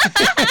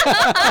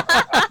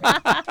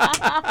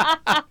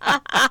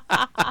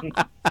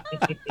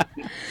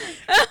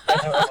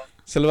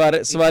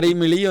 ਸਵਾਰੀ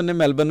ਮਿਲੀ, ਉਹਨੇ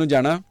ਮੈਲਬਰਨ ਨੂੰ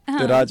ਜਾਣਾ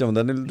ਤੇ ਰਾਹ ਚ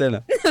ਆਉਂਦਾ ਨਹੀਂ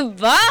ਲੁਧਿਆਣਾ।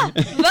 ਵਾਹ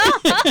ਵਾਹ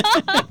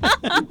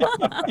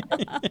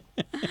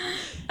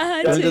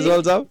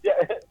ਜਸਵਾਲ ਸਾਹਿਬ।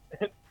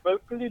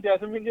 ਬਿਲਕੁਲ ਜੀ,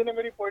 ਜੈਸਮੀਨ ਜੀ ਨੇ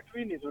ਮੇਰੀ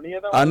ਪੋਇਟਰੀ ਨਹੀਂ ਸੁਣੀ ਹੈ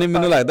ਤਾਂ ਨਹੀਂ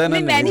ਮੈਨੂੰ ਲੱਗਦਾ ਇਹਨਾਂ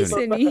ਨੇ ਨਹੀਂ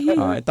ਸੁਣੀ।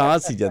 ਹਾਂ ਤਾਂ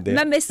ਸੀ ਜਦੇ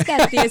ਮੈਂ ਮਿਸ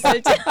ਕਰਤੀ ਅਸਲ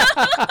ਚ।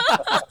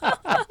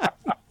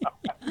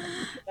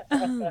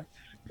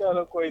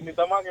 ਚਲੋ ਕੋਈ ਨਹੀਂ,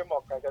 ਦਵਾਂਗੇ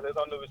ਮੌਕਾ ਕਦੇ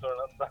ਤੁਹਾਨੂੰ ਵੀ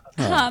ਸੁਣਨ ਦਾ।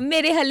 ਹਾਂ,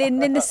 ਮੇਰੇ ਹਲੇ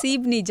ਇੰਨੇ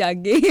ਨਸੀਬ ਨਹੀਂ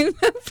ਜਾਗੇ,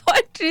 ਮੈਂ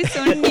ਪੋਇਟਰੀ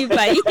ਸੁਣ ਨਹੀਂ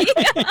ਪਾਈ।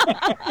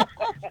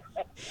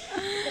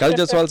 ਕੱਲ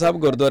ਜਸਵਾਲ ਸਾਹਿਬ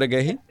ਗੁਰਦੁਆਰੇ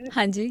ਗਏ ਸੀ?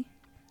 ਹਾਂਜੀ।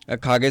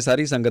 ਖਾ ਗਏ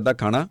ਸਾਰੀ ਸੰਗਤ ਦਾ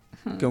ਖਾਣਾ,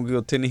 ਕਿਉਂਕਿ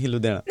ਉੱਥੇ ਨਹੀਂ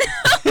ਲੁਧਿਆਣਾ।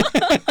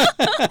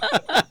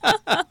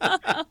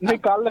 ਨਹੀਂ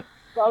ਕੱਲ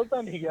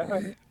ਤਾਂ ਨਹੀਂ ਗਿਆ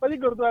ਭਾਜੀ,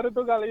 ਗੁਰਦੁਆਰੇ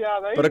ਤੋਂ ਗੱਲ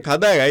ਯਾਦ ਆਈ। ਪਰ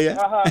ਖਾਧਾ ਹੈਗਾ ਹੀ ਆ।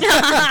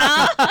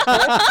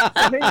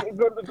 ਨਹੀਂ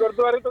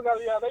ਗੁਰਦੁਆਰੇ ਤੋਂ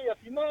ਗੱਲ ਯਾਦ ਆਈ,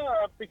 ਅਸੀਂ ਨਾ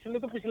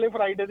ਪਿਛਲੇ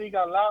ਫਰਾਈਡੇ ਦੀ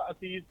ਗੱਲ ਆ,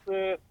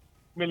 ਅਸੀਸ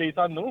ਮਿਲੀ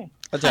ਸਾਨੂੰ।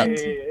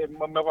 ਤੇ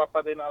ਮੰਮਾ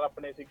ਪਾਪਾ ਦੇ ਨਾਲ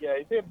ਆਪਣੇ ਸੀਗੇ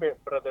ਆਏ ਤੇ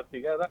ਬ੍ਰਦਰ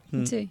ਸੀਗਾ ਇਹਦਾ,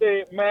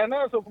 ਤੇ ਮੈਂ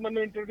ਨਾ ਸੁਖਮਨ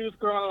ਨੂੰ ਇੰਟਰੋਡਿਊਸ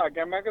ਕਰਾਉਣ ਲੱਗ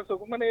ਗਿਆ। ਮੈਂ ਕਿਹਾ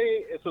ਸੁਖਮਨ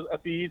ਇਹ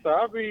ਅਸੀਸ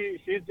ਆ ਵੀ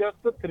ਸ਼ੀ ਇਜ਼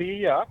ਜਸਟ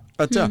 3 ਆ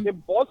ਤੇ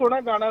ਬਹੁਤ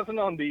ਸੋਹਣਾ ਗਾਣਾ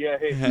ਸੁਣਾਉਂਦੀ ਆ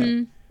ਇਹ।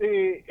 ਤੇ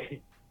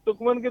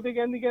ਸੁਖਮਨ ਕਿਤੇ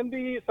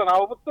ਕਹਿੰਦੀ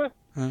ਸੁਣਾਓ ਪੁੱਤ।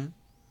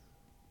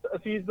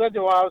 ਅਸੀਸ ਦਾ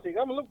ਜਵਾਬ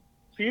ਸੀਗਾ, ਮਤਲਬ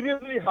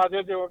ਸੀਰੀਅਸਲੀ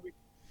ਹਾਜ਼ਰ ਜਵਾਬ,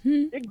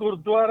 ਇਹ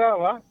ਗੁਰਦੁਆਰਾ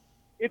ਵਾ,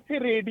 ਇੱਥੇ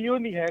ਰੇਡੀਓ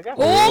ਨਹੀਂ ਹੈਗਾ।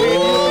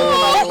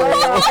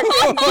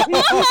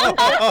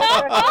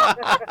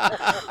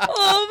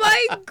 ਓ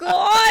ਮਾਈ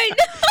ਗॉड,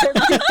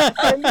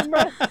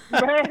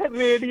 ਮੈਂ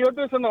ਰੇਡੀਓ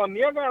ਤੇ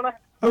ਸੁਣਾਉਂਦੀ ਆ ਗਾਣਾ,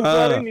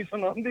 ਗੁਰਦੁਆਰੇ ਨਹੀਂ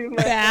ਸੁਣਾਉਂਦੀ ਮੈਂ।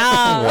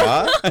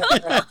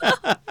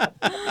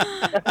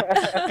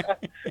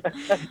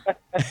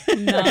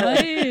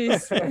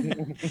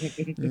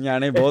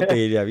 ਨਿਆਣੇ ਬਹੁਤ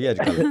ਤੇਜ਼ ਆ ਵੀ ਅੱਜ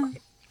ਕੱਲ।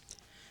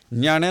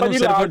 ਨਿਆਣਿਆਂ ਨੂੰ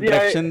ਸਿਰਫ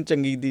ਡਾਇਰੈਕਸ਼ਨ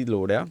ਚੰਗੀ ਦੀ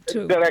ਲੋੜ ਆ।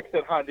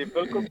 ਡਾਇਰੈਕਸ਼ਨ, ਹਾਂਜੀ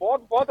ਬਿਲਕੁਲ,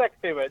 ਬਹੁਤ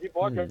ਐਕਟਿਵ ਹੈ ਜੀ,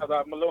 ਬਹੁਤ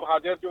ਜ਼ਿਆਦਾ। ਮਤਲਬ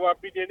ਹਾਜ਼ਰ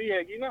ਜਵਾਬੀ ਜਿਹੜੀ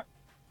ਹੈਗੀ ਨਾ,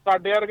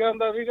 ਸਾਡੇ ਵਰਗਾ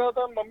ਹੁੰਦਾ ਸੀਗਾ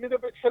ਤਾਂ ਮੰਮੀ ਦੇ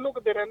ਪਿੱਛੇ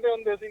ਲੁਕਦੇ ਰਹਿੰਦੇ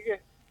ਹੁੰਦੇ ਸੀਗੇ।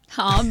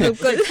 ਹਾਂ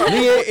ਬਿਲਕੁਲ।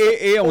 ਨਹੀਂ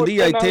ਇਹ ਆਉਂਦੀ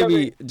ਆ ਇੱਥੇ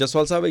ਵੀ,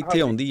 ਜਸਵਾਲ ਸਾਹਿਬ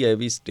ਇੱਥੇ ਆਉਂਦੀ ਹੈ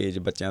ਵੀ ਸਟੇਜ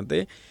ਬੱਚਿਆਂ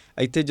ਤੇ।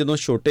 ਇੱਥੇ ਜਦੋਂ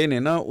ਛੋਟੇ ਨੇ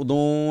ਨਾ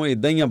ਉਦੋਂ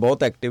ਏਦਾਂ ਹੀ ਆ,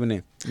 ਬਹੁਤ ਐਕਟਿਵ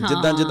ਨੇ।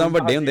 ਜਿੱਦਾਂ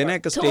ਵੱਡੇ ਹੁੰਦੇ ਨਾ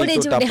ਇੱਕ ਸਟੇਜ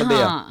ਤੋਂ ਟੱਪਦੇ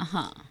ਆ,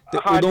 ਤੇ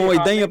ਉਦੋਂ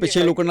ਏਦਾਂ ਹੀ ਆ,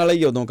 ਪਿੱਛੇ ਲੁਕਣ ਵਾਲਾ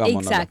ਹੀ ਉਦੋਂ ਕੰਮ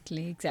ਉਹਨਾਂ ਦਾ।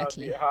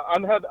 ਐਗਜ਼ੈਕਟਲੀ। ਹਾਂ,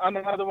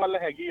 ਅਨਹਦ ਵੱਲ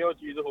ਹੈਗੀ ਉਹ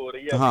ਚੀਜ਼ ਹੋ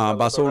ਰਹੀ ਹੈ। ਹਾਂ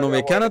ਬਸ ਹੁਣ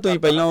ਵੇਖਿਆ ਨਾ ਤੁਸੀਂ,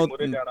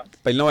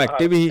 ਪਹਿਲਾਂ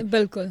ਐਕਟਿਵ ਹੀ,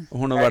 ਬਿਲਕੁਲ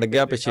ਹੁਣ ਵੜ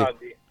ਗਿਆ ਪਿੱਛੇ।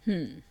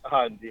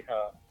 ਹਾਂਜੀ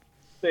ਹਾਂ।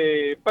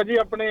 ਤੇ ਭਾਜੀ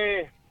ਆਪਣੇ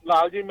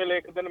ਲਾਲ ਜੀ ਮਿਲੇ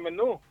ਇੱਕ ਦਿਨ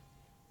ਮੈਨੂੰ,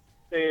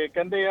 ਤੇ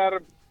ਕਹਿੰਦੇ ਯਾਰ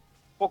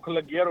ਭੁੱਖ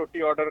ਲੱਗੀ ਆ,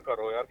 ਰੋਟੀ ਆਰਡਰ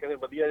ਕਰੋ ਯਾਰ ਕਿਸੇ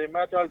ਵਧੀਆ ਜੇ।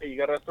 ਮੈਂ ਚੱਲ ਠੀਕ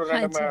ਆ,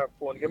 ਰੈਸਟੋਰੈਂਟ ਮੈਂ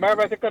ਫੋਨ ਕੀਤਾ। ਮੈਂ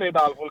ਵੈਸੇ ਘਰੇ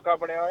ਦਾਲ ਫੁਲਕਾ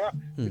ਬਣਿਆ ਹੋਇਆ,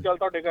 ਚੱਲ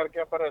ਤੁਹਾਡੇ ਕਰਕੇ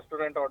ਆਪਾਂ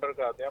ਰੈਸਟੋਰੈਂਟ ਆਰਡਰ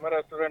ਕਰਦੇ ਆ। ਮੈਂ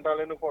ਰੈਸਟੋਰੈਂਟ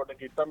ਵਾਲੇ ਨੂੰ ਫੋਨ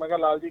ਕੀਤਾ, ਮੈਂ ਕਿਹਾ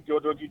ਲਾਲ ਜੀ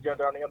ਜੋ ਚੀਜ਼ਾਂ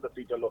ਜਾਣੀਆਂ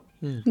ਦੱਸੀ ਚੱਲੋ।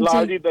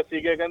 ਲਾਲ ਜੀ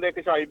ਦੱਸੀ ਗਏ, ਕਹਿੰਦੇ ਇੱਕ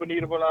ਸ਼ਾਹੀ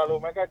ਪਨੀਰ ਬਣਾ ਲਓ।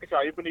 ਮੈਂ ਕਿਹਾ ਇੱਕ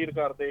ਸ਼ਾਹੀ ਪਨੀਰ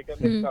ਕਰਦੇ,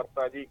 ਕਹਿੰਦੇ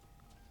ਕਰਤਾ ਜੀ।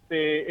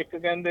 ਤੇ ਇੱਕ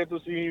ਕਹਿੰਦੇ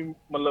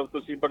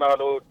ਤੁਸੀਂ ਬਣਾ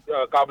ਲਓ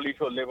ਕਾਬਲੀ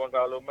ਛੋਲੇ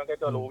ਮੰਗਾ ਲਓ। ਮੈਂ ਕਿਹਾ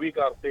ਚਲ ਉਹ ਵੀ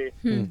ਕਰਤੇ।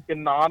 ਤੇ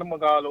ਨਾਨ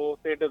ਮੰਗਾ ਲਓ,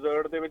 ਤੇ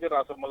ਡਿਜ਼ਰਟ ਦੇ ਵਿੱਚ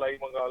ਰਸ ਮਲਾਈ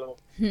ਮੰਗਾ ਲਓ,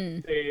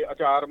 ਤੇ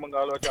ਅਚਾਰ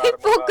ਮੰਗਾ ਲਓ। ਅਚਾਰ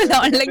ਭੁੱਖ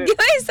ਲਾਉਣ ਲੱਗੀ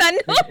ਹੋਈ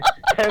ਸਾਨੂੰ।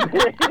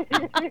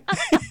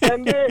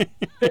 ਕਹਿੰਦੇ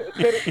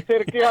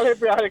ਸਿਰਕੇ ਵਾਲੇ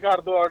ਪਿਆਜ਼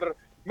ਕਰ ਦੋ ਆਰਡਰ।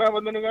 ਮੈਂ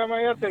ਬੰਦੇ ਨੂੰ ਕਿਹਾ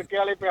ਮੈਂ ਯਾਰ ਸਿਰਕੇ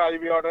ਵਾਲੇ ਪਿਆਜ਼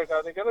ਵੀ ਆਰਡਰ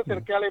ਕਰਦੇ। ਕਹਿੰਦਾ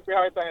ਸਿਰਕੇ ਵਾਲੇ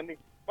ਪਿਆਜ਼ ਤਾਂ ਹੈ ਨਹੀਂ।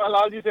 ਮੈਂ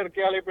ਲਾਲ ਜੀ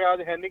ਸਿਰਕੇ ਵਾਲੇ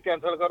ਪਿਆਜ਼ ਹੈ ਨਹੀਂ,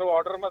 ਕੈਂਸਲ ਕਰੋ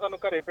ਆਰਡਰ। ਮੈਂ ਤੁਹਾਨੂੰ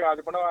ਘਰੇ ਪਿਆਜ਼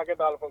ਬਣਵਾ ਕੇ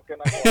ਦਾਲ ਫੁਲਕੇ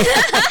ਨਾਲ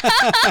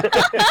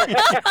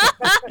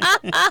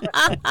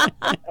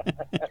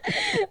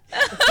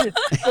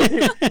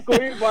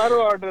ਕੋਈ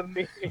ਬਾਹਰੋਂ ਆਰਡਰ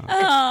ਨਹੀਂ।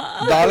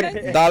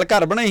 ਦਾਲ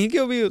ਘਰ ਬਣਾਈ ਸੀ ਕਿ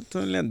ਉਹ ਵੀ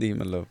ਉੱਥੋਂ ਲਿਆਂਦੀ?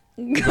 ਮਤਲਬ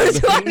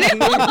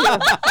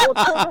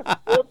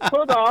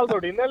ਉੱਥੋਂ ਦਾਲ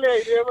ਥੋੜੀ ਨਾ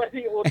ਲਿਆਈ ਦੀ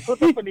ਭਾਜੀ, ਉੱਥੋਂ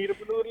ਤਾਂ ਪਨੀਰ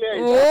ਲਿਆਈ।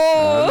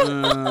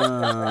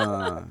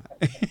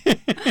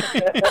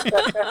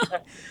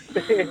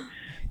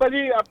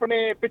 ਭਾਜੀ ਆਪਣੇ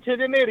ਪਿੱਛੇ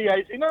ਜੇ ਹਨੇਰੀ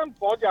ਆਈ ਸੀ ਨਾ,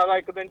 ਬਹੁਤ ਜ਼ਿਆਦਾ,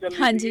 ਇੱਕ ਦਿਨ ਚੱਲੀ।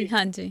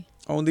 ਹਾਂਜੀ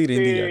ਆਉਂਦੀ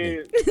ਰਹਿੰਦੀ ਆ।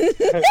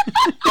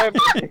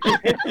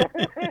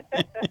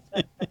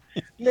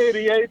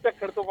 ਹਨੇਰੀ ਆਈ,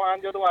 ਝੱਖੜ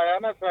ਤੂਫਾਨ ਜਦੋਂ ਆਇਆ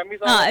ਨਾ, ਸੈਮੀ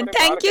ਸਾਹਿਬ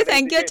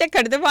ਥੈਂਕ ਯੂ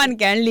ਝੱਖੜ ਤੂਫਾਨ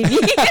ਕਹਿਣ ਲਈ।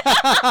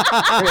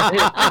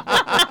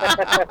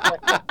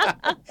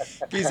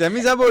 ਕੀ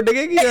ਸੈਮੀ ਸਾਹਿਬ ਉੱਡ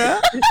ਗਏ? ਕੀ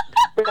ਆ?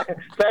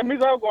 ਸੈਮੀ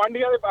ਸਾਹਿਬ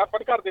ਗੁਆਂਢੀਆਂ ਦੇ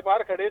ਆਪਣੇ ਘਰ ਦੇ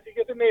ਬਾਹਰ ਖੜੇ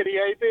ਸੀਗੇ, ਤੇ ਹਨੇਰੀ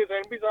ਆਈ ਤੇ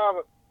ਸੈਮੀ ਸਾਹਿਬ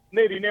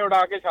ਹਨੇਰੀ ਨੇ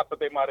ਉਡਾ ਕੇ ਛੱਤ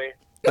ਤੇ ਮਾਰੇ।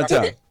 ਅੱਛਾ,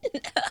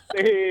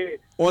 ਤੇ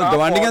ਉਹ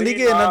ਗਵਾਂਢੀਆਂ ਦੀ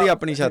ਕਿ ਇਹਨਾਂ ਦੀ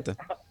ਆਪਣੀ ਛੱਤ?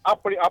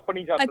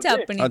 ਆਪਣੀ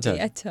ਛੱਤ।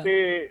 ਅੱਛਾ।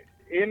 ਤੇ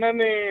ਇਹਨਾਂ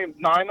ਨੇ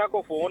ਨਾ ਇਹਨਾਂ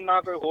ਕੋਲ ਫੋਨ ਨਾ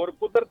ਕੋਈ ਹੋਰ,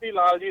 ਕੁਦਰਤੀ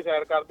ਲਾਲ ਜੀ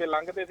ਸੈਰ ਕਰਦੇ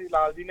ਲੰਘਦੇ ਸੀ।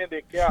 ਲਾਲ ਜੀ ਨੇ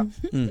ਦੇਖਿਆ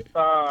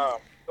ਤਾਂ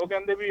ਉਹ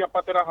ਕਹਿੰਦੇ ਵੀ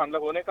ਆਪਾਂ ਤੇਰਾ ਹੱਲ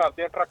ਹੋਣੇ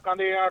ਕਰਦੇ ਆ। ਟਰੱਕਾਂ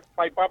ਦੇ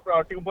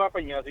ਪਾਈਪਾਂ ਟਿਊਬਾਂ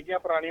ਪਈਆਂ ਸੀਗੀਆਂ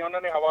ਪੁਰਾਣੀਆਂ,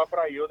 ਉਹਨਾਂ ਨੇ ਹਵਾ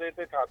ਭਰਾਈ ਉਹਦੇ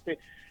ਤੇ ਛੱਤ ਤੇ।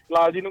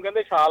 ਲਾਲ ਜੀ ਨੂੰ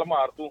ਕਹਿੰਦੇ ਛਾਲ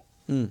ਮਾਰ ਤੂੰ।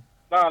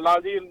 ਨਾ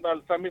ਲਾਲ ਜੀ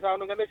ਸੈਮੀ ਸਾਹਿਬ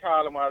ਨੂੰ ਕਹਿੰਦੇ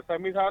ਛਾਲ ਮਾਰ।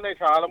 ਸੈਮੀ ਸਾਹਿਬ ਨੇ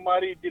ਛਾਲ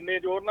ਮਾਰੀ, ਜਿੰਨੇ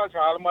ਜ਼ੋਰ ਨਾਲ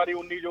ਛਾਲ ਮਾਰੀ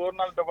ਉਨੀ ਜ਼ੋਰ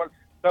ਨਾਲ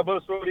ਡਬਲ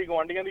ਸਟੋਰੀ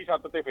ਗੁਆਂਢੀਆਂ ਦੀ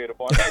ਛੱਤ ਤੇ ਫੇਰ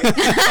ਪਹੁੰਚ ਗਏ।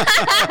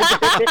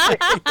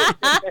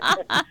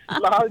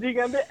 ਲਾਲ ਜੀ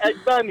ਕਹਿੰਦੇ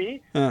ਏਦਾਂ ਨਹੀਂ,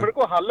 ਮੇਰੇ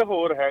ਕੋਲ ਹੱਲ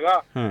ਹੋਰ ਹੈਗਾ।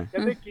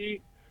 ਕਹਿੰਦੇ ਕੀ?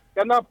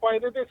 ਕਹਿੰਦਾ ਆਪਾਂ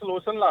ਇਹਦੇ ਤੇ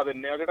ਸੋਲੂਸ਼ਨ ਲਾ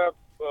ਦਿੰਨੇ ਆ, ਜਿਹੜਾ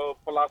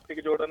ਪਲਾਸਟਿਕ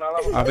ਜੋੜਨ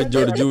ਵਾਲਾ।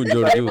 ਜੁੜ ਜੂ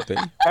ਤੇ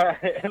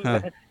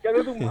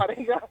ਕਹਿੰਦੇ ਤੂੰ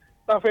ਮਾਰੇਗਾ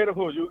ਤਾਂ ਫੇਰ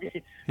ਹੋ ਜੂਗੀ।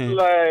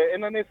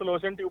 ਇਹਨਾਂ ਨੇ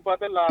ਸੋਲੂਸ਼ਨ ਟਿਊਬਾਂ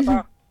ਤੇ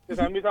ਲਾਤਾ, ਤੇ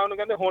ਸੈਮੀ ਸਾਹਿਬ ਨੂੰ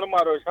ਕਹਿੰਦੇ ਹੁਣ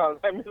ਮਾਰੋ ਛਾਲ।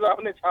 ਸੈਮੀ ਸਾਹਿਬ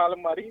ਨੇ ਛਾਲ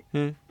ਮਾਰੀ,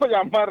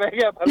 ਪਜਾਮਾ ਰਹਿ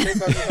ਗਿਆ ਥੱਲੇ।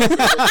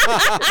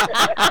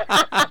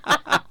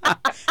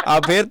 ਆ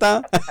ਫੇਰ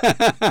ਤਾਂ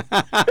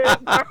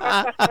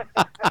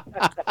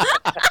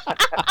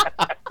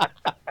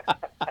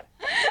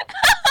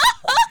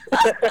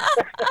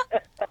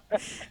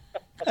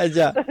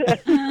ਅੱਛਾ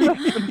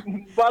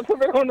ਬਸ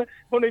ਫਿਰ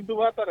ਹੁਣ ਇਦੋਂ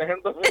ਬਾਅਦ ਤਾਂ ਰਹਿਣ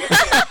ਦੋ।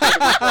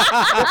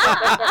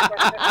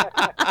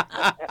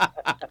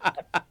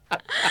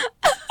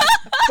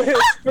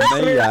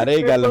 ਨਹੀਂ ਯਾਰ,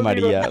 ਇਹ ਗੱਲ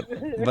ਮਾੜੀ ਆ,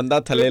 ਬੰਦਾ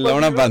ਥੱਲੇ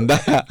ਲਾਉਣਾ ਬੰਦਾ।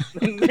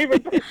 ਟੰਗੇ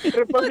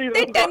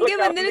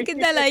ਬੰਦੇ ਨੂੰ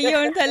ਕਿੱਦਾਂ ਲਾਈਏ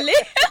ਹੁਣ ਥੱਲੇ?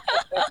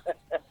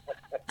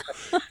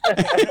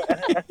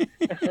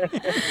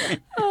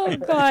 Oh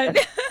God.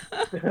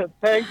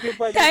 ਥੈਂਕ ਯੂ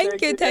ਭਾਜੀ,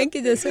 Thank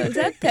you Jaswal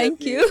sir, thank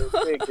you.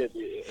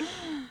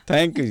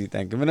 Thank you ਜੀ,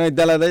 ਥੈਂਕ ਯੂ। ਮੈਨੂੰ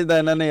ਇਦਾਂ ਲੱਗਦਾ ਜਿੱਦਾਂ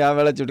ਇਹਨਾਂ ਨੇ ਆਹ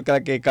ਵਾਲਾ ਚੁਟਕਲਾ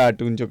ਕੇ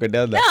ਕਾਰਟੂਨ ਚੋਂ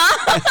ਕੱਢਿਆ ਹੁੰਦਾ।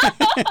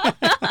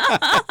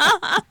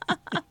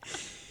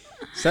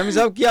 ਸੈਮੀ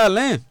ਸਾਹਿਬ ਕੀ ਹਾਲ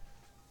ਨੇ?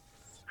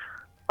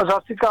 ਸਤਿ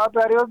ਸ਼੍ਰੀ ਅਕਾਲ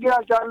ਪਿਆਰਿਓ, ਕੀ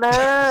ਹਾਲ ਚਾਲ ਨੇ?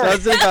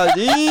 ਸਤਿ ਸ੍ਰੀ ਅਕਾਲ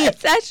ਜੀ।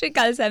 ਸਤਿ ਸ਼੍ਰੀ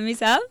ਅਕਾਲ ਸੈਮੀ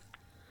ਸਾਹਿਬ।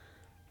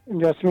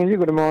 ਜਸਮੀਨ ਜੀ,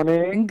 ਗੁੱਡ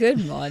ਮਾਰਨਿੰਗ। Good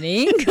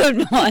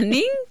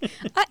morning.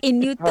 ਆ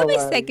ਇੰਨੀ ਉੱਤੋਂ ਵੀ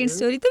ਸੈਕਿੰਡ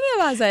ਸਟੋਰੀ ਤੋਂ ਵੀ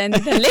ਆਵਾਜ਼ ਆ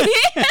ਜਾਂਦੀ ਥੱਲੇ।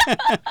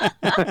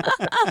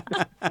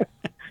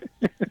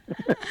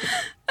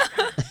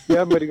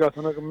 ਯਾਰ ਮੇਰੀ ਗੱਲ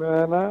ਸੁਣੋ,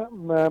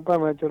 ਮੈਂ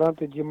ਭਾਵੇਂ ਚੜਾਂ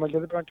ਤੀਜੀ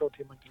ਮੰਜ਼ਿਲ ਤੇ ਭਾਵੇਂ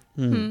ਚੌਥੀ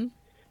ਮੰਜ਼ਿਲ,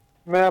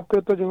 ਮੈਂ ਆਪੇ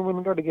ਉੱਤੋਂ ਜਦੋਂ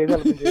ਮੈਨੂੰ ਤੁਹਾਡੀ ਕੀ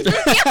ਗੱਲ ਪੁੱਛੇ।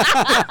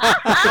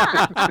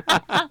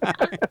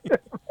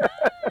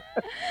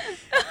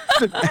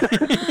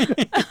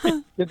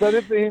 ਜਿੱਦਾਂ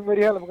ਦੇ ਤੁਸੀਂ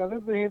ਮੇਰੀ ਹੈਲਪ ਕਰਦੇ,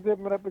 ਤੁਸੀਂ ਤੇ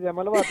ਮੇਰਾ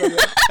ਪਜਾਮਾ ਲਵਾਤਾ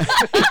ਯਾਰ।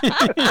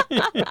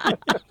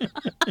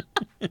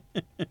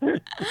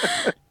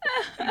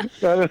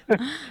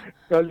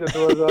 ਕੱਲ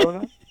ਜਦੋਂ ਸਾਹਿਬ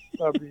ਨਾ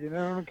ਭਾਬੀ ਜੀ ਨੇ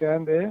ਉਹਨੂੰ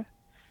ਕਹਿੰਦੇ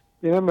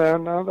ਕਿ ਮੈਂ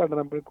ਨਾ ਤੁਹਾਡੇ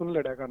ਨਾਲ ਬਿਲਕੁਲ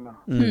ਲੜਿਆ ਕਰਨਾ,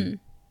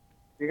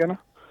 ਠੀਕ ਹੈ ਨਾ,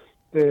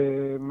 ਤੇ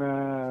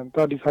ਮੈਂ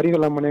ਤੁਹਾਡੀ ਸਾਰੀ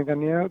ਗੱਲਾਂ ਮੰਨਿਆ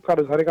ਕਰਨੀਆਂ,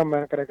 ਤੁਹਾਡੇ ਸਾਰੇ ਕੰਮ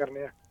ਮੈਂ ਕਰਿਆ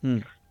ਕਰਨੇ ਆ,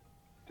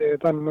 ਤੇ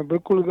ਤੁਹਾਨੂੰ ਮੈਂ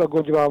ਬਿਲਕੁਲ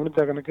ਅੱਗੋਂ ਜਵਾਬ ਨਹੀਂ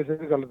ਦਿਆ ਕਰਨਾ ਕਿਸੇ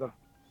ਵੀ ਗੱਲ ਦਾ।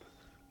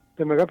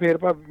 ਤੇ ਮੈਂ ਕਿਹਾ ਫੇਰ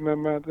ਭਾਬੀ,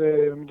 ਮੈਂ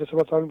ਤੇ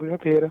ਜਸਵੰਤ ਸਾਹਿਬ ਨੂੰ ਪੁੱਛਿਆ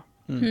ਫੇਰ,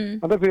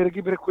 ਕਹਿੰਦਾ ਫੇਰ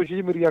ਕੀ, ਫਿਰ ਖੁਸ਼ੀ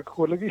ਜੀ ਮੇਰੀ ਅੱਖ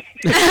ਖੁੱਲ ਗਈ।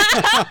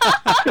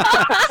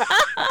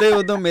 ਤੇ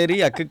ਉਦੋਂ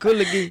ਮੇਰੀ ਅੱਖ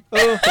ਖੁੱਲ ਗਈ।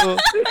 ਓਹੋ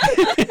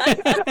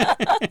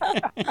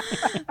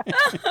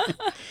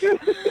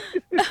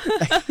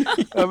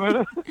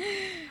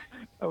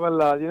ਅਮਰ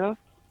ਲਾ ਜੀ ਨਾ,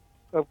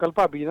 ਕੱਲ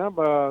ਭਾਬੀ ਨਾ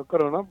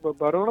ਘਰੋਂ ਨਾ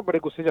ਬਾਹਰੋਂ ਨਾ ਬੜੇ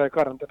ਗੁੱਸੇ ਜਾਏ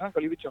ਘਰ ਅੰਦਰ ਨਾ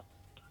ਗਲੀ ਵਿੱਚੋਂ,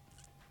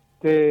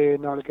 ਤੇ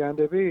ਨਾਲ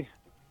ਕਹਿੰਦੇ ਵੀ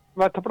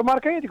ਮੈਂ ਥੱਪੜ ਮਾਰ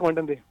ਕੇ ਆਈ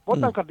ਗੁਆਂਢਣ ਦੇ, ਬਹੁਤ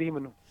ਤੰਗ ਕਰਦੀ ਸੀ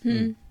ਮੈਨੂੰ।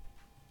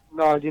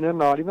 ਨਾਲ ਜੀ ਨੇ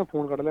ਨਾਲ ਹੀ ਨਾ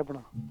ਫੋਨ ਕੱਢ ਲਿਆ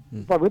ਆਪਣਾ,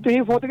 ਭਾਬੀ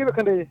ਤੁਸੀਂ ਫੋਨ ਤੇ ਕੀ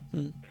ਵੇਖਣ ਦੇ ਜੇ?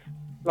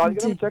 ਲਾਲ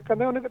ਜੀ ਨੇ ਚੈੱਕ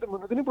ਕਰਨਾ, ਉਹਨੇ ਕਿਤੇ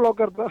ਮੈਨੂੰ ਤੇ ਨੀ ਬਲੌਕ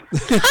ਕਰਤਾ।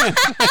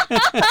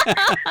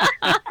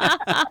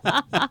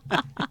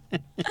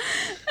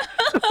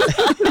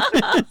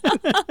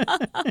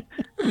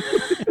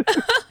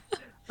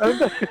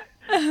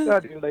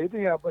 ਤੁਹਾਡੀ ਲੜਾਈ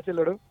ਤੁਸੀਂ ਆਪਸ ਚ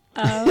ਲੜੋ,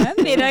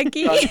 ਮੇਰਾ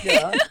ਕੀ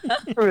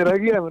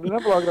ਹੈ, ਮੈਨੂੰ ਨਾ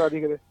ਬਲੌਕ ਕਰਾ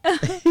ਦੀ ਕਿਤੇ।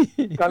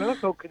 ਕੱਲ ਨਾ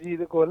ਸੁੱਖ ਜੀ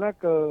ਦੇ ਕੋਲ ਨਾ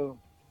ਇੱਕ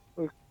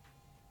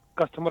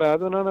ਕਸਟਮਰ ਆਇਆ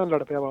ਤੇ ਉਹਨਾਂ ਨਾਲ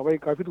ਲੜ ਪਿਆ ਵਾਹ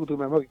ਕਾਫੀ ਤੂੰ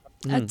ਮੈਂ ਹੋ ਗਈ।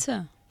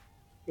 ਅੱਛਾ।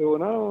 ਤੇ ਉਹ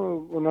ਨਾ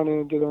ਉਹਨਾਂ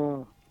ਨੇ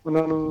ਜਦੋਂ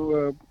ਉਹਨਾਂ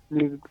ਨੂੰ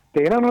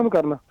ਤੇ ਨਾ ਉਹਨਾਂ ਨੂੰ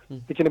ਕਰਨਾ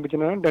ਪਿੱਛੇ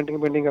ਨਾ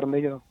ਡੈਂਟਿੰਗ ਪੇਂਟਿੰਗ ਕਰਨ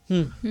ਦੇ ਜਦੋਂ,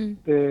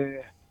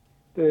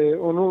 ਤੇ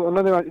ਉਹਨੂੰ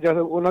ਉਹਨਾਂ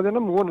ਦੇ ਨਾ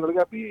ਮੂੰਹ ਨਿਕਲ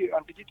ਗਿਆ ਵੀ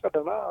ਆਂਟੀ ਜੀ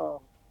ਤੁਹਾਡਾ ਨਾ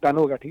ਡਨ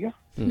ਹੋ ਗਿਆ, ਠੀਕ ਆ।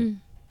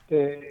 ਤੇ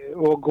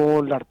ਉਹ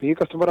ਅੱਗੋਂ ਲੜ ਪਈ,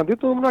 ਕਸਟਮਰ ਆਂਦੀ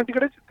ਤੂੰ ਮੈਨੂੰ ਆਂਟੀ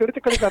ਕਿਹੜੇ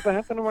ਚੱਕਰ ਕਰਦਾ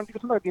ਹੈ, ਤੈਨੂੰ ਆਂਟੀ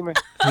ਕਿੱਥੋਂ ਲੱਗਦੀ ਮੈਂ?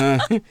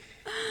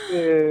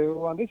 ਤੇ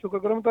ਉਹ ਆਂਦੀ ਸ਼ੁਕਰ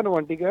ਕਰੋ ਮੈਂ ਤੁਹਾਨੂੰ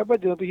ਆਂਟੀ ਕਿਹਾ, ਪਰ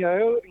ਜਦੋਂ ਤੁਸੀਂ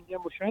ਆਏ ਹੋ ਇੰਨੀਆਂ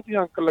ਮੁੱਛਾਂ ਤੁਸੀਂ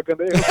ਅੰਕਲ ਲੱਗਣ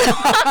ਦੇ।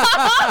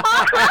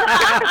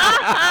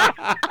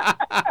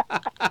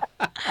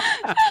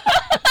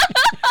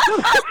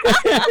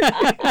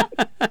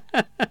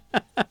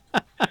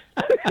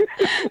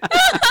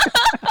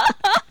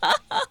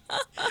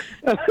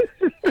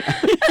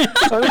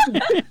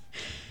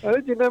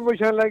 ਜਿੰਨਾ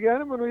ਮੁੱਛਾਂ ਲੱਗ ਗਿਆ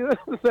ਨਾ ਮੈਨੂੰ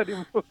ਸਾਡੀ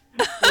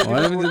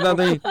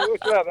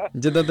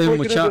ਜਿੱਦਾਂ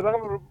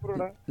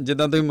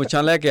ਤੁਸੀਂ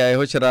ਮੁੱਛਾਂ ਲੈ ਕੇ ਆਏ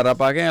ਹੋ ਸ਼ਰਾਰਾ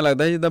ਪਾ ਕੇ, ਐਂ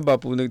ਲੱਗਦਾ ਜਿੱਦਾਂ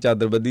ਬਾਪੂ ਨੇ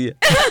ਚਾਦਰ ਬੱਧੀ ਹੈ।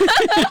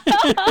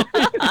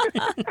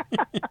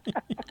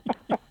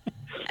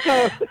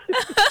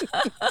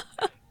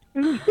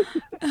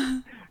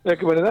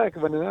 ਇੱਕ ਬੰਦੇ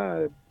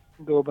ਨਾ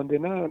ਦੋ ਬੰਦੇ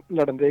ਨਾ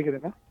ਲੜਨ ਦੇ ਕਿਤੇ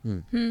ਨਾ,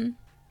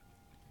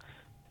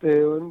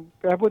 ਤੇ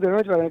ਪੈਪੂ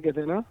ਦੇਣਾ ਚਲਾ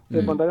ਕਿਤੇ ਨਾ,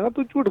 ਤੇ ਬੰਦਾ ਕਹਿੰਦਾ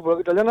ਤੂੰ ਝੂਠ ਬੋਲ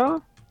ਕੇ ਚੱਲ ਜਾਣਾ,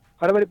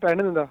 ਹਰ ਵਾਰੀ ਪੈਣ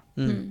ਨੀ ਦਿੰਦਾ,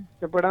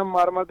 ਤੇ ਬੜਾ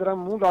ਮਾਰ ਤੇਰਾ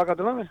ਮੂੰਹ ਲਾ ਕਰ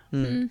ਦੇਣਾ ਮੈਂ।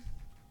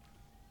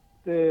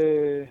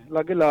 ਤੇ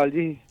ਲਾਗੇ ਲਾਲ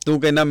ਜੀ, ਤੂੰ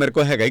ਕਹਿੰਦਾ ਮੇਰੇ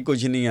ਕੋਲ ਹੈਗਾ ਹੀ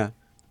ਕੁਝ ਨਹੀਂ ਆ,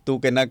 ਤੂੰ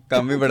ਕਹਿੰਦਾ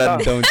ਕੰਮ ਵੀ ਬੜਾ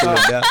ਡਾਊਨ ਚ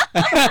ਲੱਗਿਆ।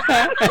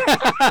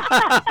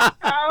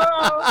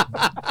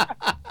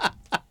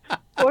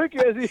 ਉਹ ਕੀ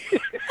ਸੀ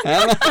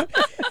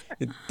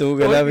ਤੂੰ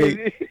ਕਹਿੰਦਾ ਵੀ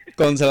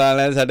ਕੌਂਸਲ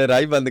ਵਾਲਿਆਂ ਸਾਡੇ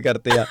ਰਾਹ ਬੰਦ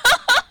ਕਰਤੇ ਆ,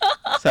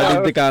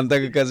 ਸਾਡੀ ਦੁਕਾਨ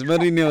ਤੱਕ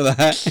ਕਸਟਮਰ ਹੀ ਨਹੀਂ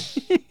ਆਉਂਦਾ।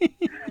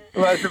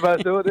 ਬਸ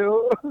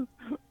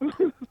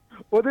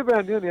ਉਹਦੇ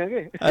ਪੈਣ ਨੀ ਹੁੰਦੀਆਂ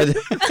ਕਿ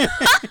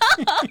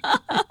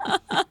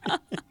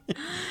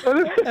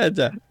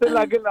ਅੱਛਾ, ਤੇ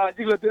ਲਾਗੇ ਲਾਲ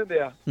ਜੀ ਖਲੋਤੇ ਹੁੰਦੇ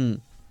ਆ,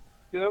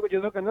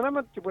 ਜਦੋਂ ਕਹਿੰਦਾ ਨਾ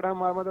ਮੈਂ ਚਪੜਾ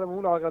ਮਾਰ ਤੇਰਾ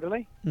ਮੂੰਹ ਲਾਲ ਕਰ ਦੇਣਾ,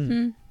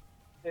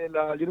 ਤੇ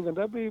ਲਾਲ ਜੀ ਨੂੰ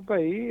ਕਹਿੰਦਾ ਵੀ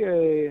ਭਾਈ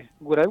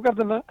ਗੋਰਾ ਵੀ ਕਰ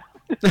ਦਿੰਦਾ।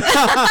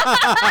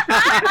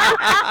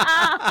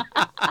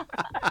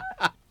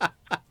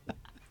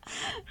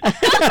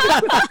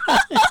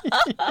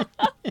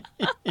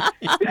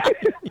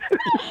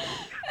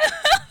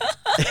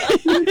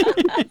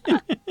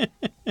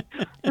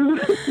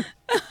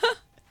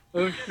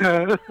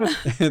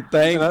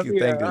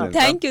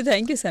 Thank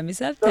you Sami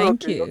sir,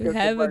 thank you,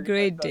 have a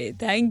great day,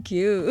 thank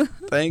you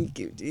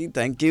ਜੀ,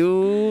 thank you।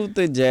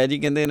 ਤੇ ਜੈ ਜੀ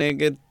ਕਹਿੰਦੇ ਨੇ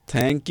ਕਿ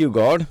ਥੈਂਕ ਯੂ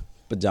ਗੋਡ,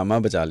 ਪਜਾਮਾ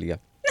ਬਚਾ ਲਿਆ।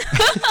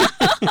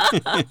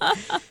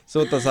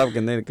 ਸੋਤਾ ਸਾਹਿਬ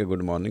ਕਹਿੰਦੇ ਨੇ ਕਿ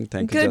ਗੁੱਡ ਮਾਰਨਿੰਗ,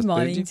 ਥੈਂਕ ਯੂ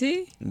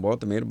ਜੀ,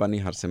 ਬਹੁਤ ਮਿਹਰਬਾਨੀ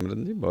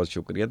ਹਰਸਿਮਰਨ ਜੀ, ਬਹੁਤ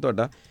ਸ਼ੁਕਰੀਆ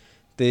ਤੁਹਾਡਾ।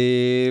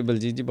 ਤੇ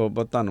ਬਲਜੀਤ ਜੀ ਬਹੁਤ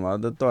ਬਹੁਤ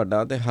ਧੰਨਵਾਦ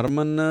ਤੁਹਾਡਾ। ਤੇ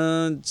ਹਰਮਨ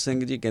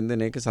ਸਿੰਘ ਜੀ ਕਹਿੰਦੇ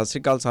ਨੇ ਕਿ ਸਤਿ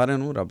ਸ਼੍ਰੀ ਅਕਾਲ ਸਾਰਿਆਂ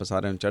ਨੂੰ, ਰੱਬ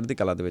ਸਾਰਿਆਂ ਨੂੰ ਚੜ੍ਹਦੀ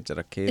ਕਲਾ ਦੇ ਵਿੱਚ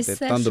ਰੱਖੇ ਤੇ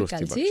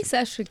ਤੰਦਰੁਸਤੀ ਬਖਸ਼ੇ।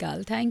 Sat Shri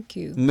Akal, thank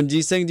you.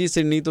 Manjit Singh ji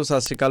Sydney ਤੋਂ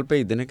ਸਤਿ ਸ਼੍ਰੀ ਅਕਾਲ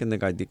ਭੇਜਦੇ ਨੇ, ਕਹਿੰਦੇ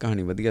ਅੱਜ ਦੀ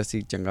ਕਹਾਣੀ ਵਧੀਆ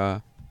ਸੀ, ਚੰਗਾ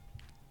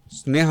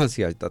ਸੁਨੇਹਾ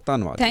ਸੀ ਅੱਜ ਦਾ,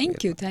 ਧੰਨਵਾਦ।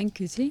 ਥੈਂਕ ਯੂ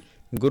ਜੀ।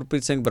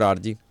 ਗੁਰਪ੍ਰੀਤ ਸਿੰਘ ਬਰਾੜ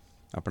ਜੀ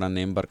ਆਪਣਾ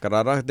ਨੇਮ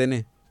ਬਰਕਰਾਰ ਰੱਖਦੇ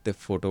ਨੇ ਤੇ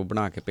ਫੋਟੋ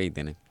ਬਣਾ ਕੇ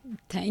ਭੇਜਦੇ ਨੇ।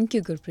 ਥੈਂਕ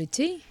ਯੂ ਗੁਰਪ੍ਰੀਤ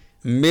ਜੀ,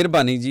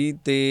 ਮਿਹਰਬਾਨੀ ਜੀ।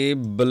 ਤੇ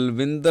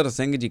ਬਲਵਿੰਦਰ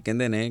ਸਿੰਘ ਜੀ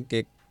ਕਹਿੰਦੇ ਨੇ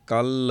ਕਿ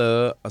ਕੱਲ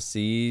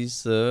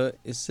ਅਸੀਸ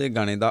ਇਸੇ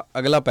ਗਾਣੇ ਦਾ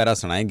ਅਗਲਾ ਪੈਰਾ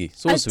ਸੁਣਾਏਗੀ।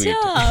 ਸੋ ਸਵੀਟ,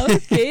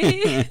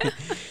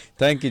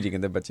 ਥੈਂਕ ਯੂ ਜੀ।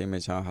 ਕਹਿੰਦੇ ਬੱਚੇ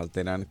ਹਮੇਸ਼ਾ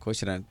ਹੱਸਦੇ ਰਹਿਣ,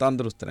 ਖੁਸ਼ ਰਹਿਣ,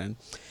 ਤੰਦਰੁਸਤ ਰਹਿਣ।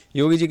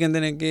 ਯੋਗੀ ਜੀ ਕਹਿੰਦੇ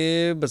ਨੇ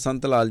ਕਿ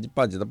ਬਸੰਤ ਲਾਲ ਜੀ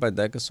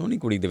ਭੱਜਦਾ ਇੱਕ ਸੋਹਣੀ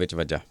ਕੁੜੀ ਦੇ ਵਿੱਚ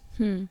ਵੱਜਾ।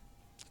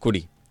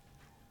 ਕੁੜੀ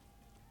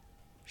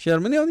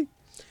ਸ਼ਰਮ ਨਹੀਂ ਆਉਂਦੀ,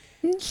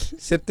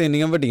 ਸਿਰ ਤੇ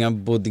ਇੰਨੀਆਂ ਵੱਡੀਆਂ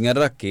ਬੋਦੀਆਂ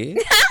ਰੱਖ ਕੇ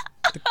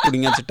ਤੇ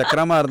ਕੁੜੀਆਂ 'ਚ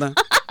ਟੱਕਰਾਂ ਮਾਰਦਾ।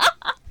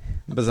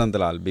 ਬਸੰਤ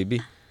ਲਾਲ ਬੀਬੀ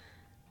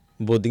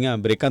ਬੋਦੀਆਂ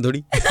ਬ੍ਰੇਕਾਂ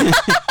ਥੋੜੀ।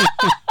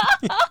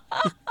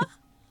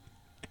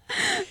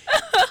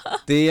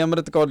 ਤੇ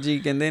ਅੰਮ੍ਰਿਤ ਕੌਰ ਜੀ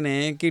ਕਹਿੰਦੇ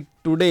ਨੇ ਕਿ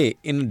today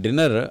in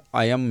dinner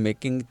I am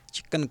making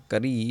chicken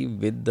curry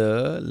with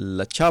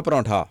lachha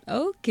paratha.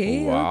 Okay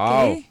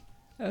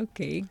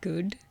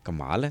good,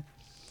 ਕਮਾਲ ਹੈ।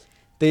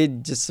 ਤੇ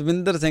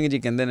ਜਸਵਿੰਦਰ ਸਿੰਘ ਜੀ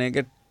ਕਹਿੰਦੇ ਨੇ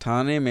ਕਿ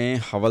थाने में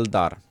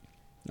हवलदार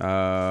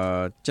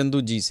चंदू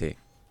जी से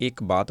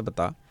एक बात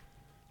बता,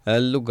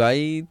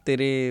 लुगाई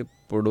तेरे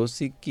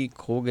पड़ोसी की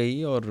खो गई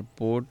और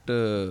रिपोर्ट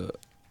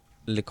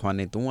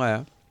लिखवाने तू आया,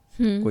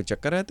 कोई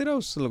चक्कर है तेरा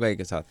उस लुगाई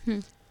के साथ?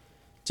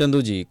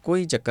 चंदू जी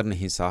कोई चक्कर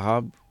नहीं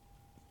साहब,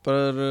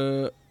 पर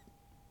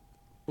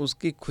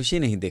उसकी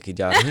खुशी नहीं देखी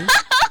जा रही।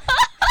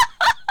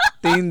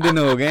 3 दिन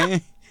हो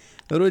गए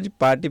रोज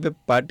पार्टी पे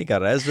पार्टी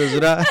कर रहा है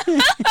ससुरा।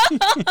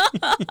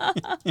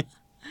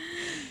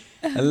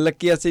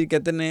 लक्की असी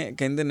कहते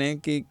ने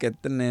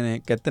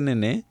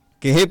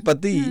कि हे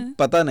पति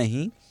पता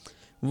नहीं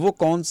वो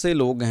कौन से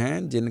लोग हैं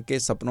जिनके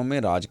सपनों में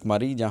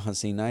राजकुमारी या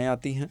हसीनाएं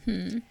आती हैं।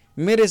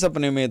 मेरे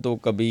सपने में तो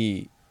कभी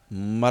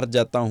मर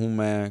जाता हूँ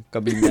मैं,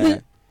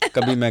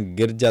 कभी मैं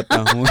गिर जाता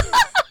हूँ,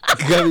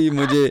 कभी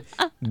मुझे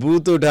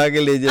भूत उठा के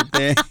ले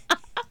जाते हैं।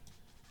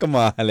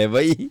 कमाल है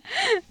भाई।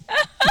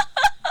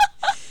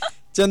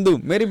 चंदू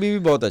मेरी बीवी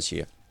बहुत अच्छी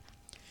है,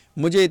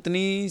 मुझे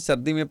इतनी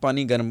सर्दी में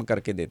पानी गर्म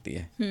करके देती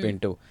है।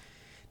 पिंटू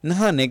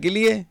नहाने के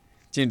लिए,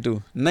 चिंटू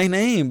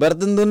नहीं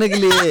बर्तन धोने के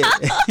लिए।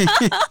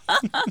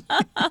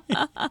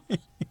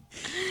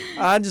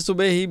 आज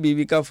सुबह ही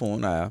बीवी का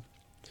फोन आया,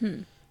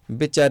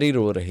 बेचारी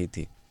रो रही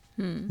थी,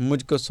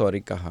 मुझको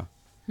सॉरी कहा।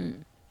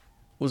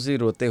 उसी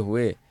रोते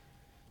हुए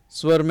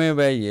स्वर में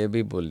वह ये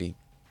भी बोली,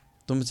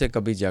 तुमसे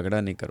कभी झगड़ा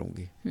नहीं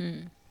करूंगी,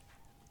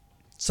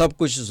 सब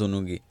कुछ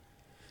सुनूंगी,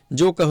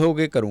 जो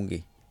कहोगे करूंगी।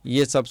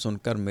 ये सब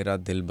सुनकर मेरा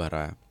दिल भर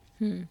आया।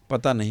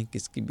 पता नहीं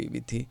किसकी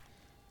बीवी थी,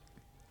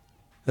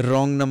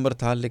 रॉन्ग नंबर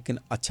था, लेकिन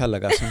अच्छा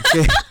लगा सुन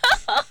के।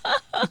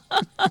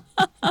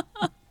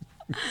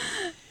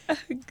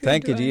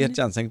 थैंक यू जी।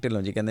 हरचंद सिंह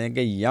ढिल्लों जी कहते हैं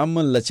कि यम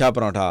लच्छा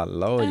परौंठा।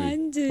 लो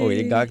जी हो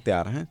गई, गाहक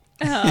तैयार हैं।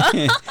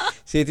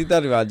 सेठी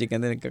धारीवाल जी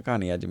कहते हैं कि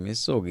कहानी अज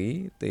मिस हो गई,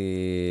 ते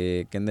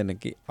कहते हैं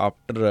कि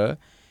आफ्टर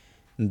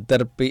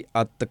दरपी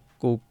अत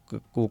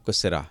कूक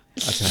सिरा।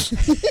 अच्छा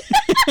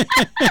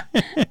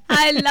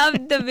I love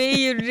the way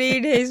you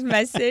read his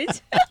message.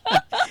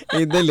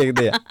 इधर लिख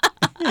दिया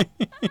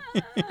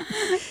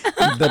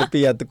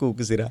दरपियत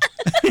कूक सिरा।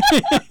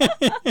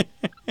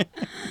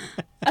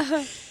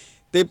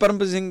 ਤੇ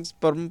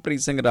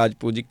ਪਰਮਪ੍ਰੀਤ ਸਿੰਘ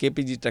ਰਾਜਪੂਤ ਜੀ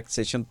KPG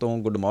ਟੈਕਸੇਸ਼ਨ ਤੋਂ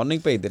ਗੁੱਡ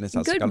ਮਾਰਨਿੰਗ ਭੇਜਦੇ ਨੇ।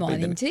 ਸਤਿ ਸ਼੍ਰੀ ਅਕਾਲ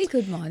ਭੇਜਦੇ ਨੇ ਜੀ।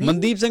 Good morning.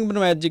 ਮਨਦੀਪ ਸਿੰਘ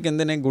ਬਨਵੈਤ ਜੀ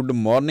ਕਹਿੰਦੇ ਨੇ ਗੁੱਡ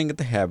ਮਾਰਨਿੰਗ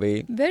ਤੇ have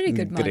A very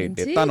good morning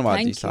ਜੀ। ਧੰਨਵਾਦ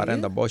ਜੀ ਸਾਰਿਆਂ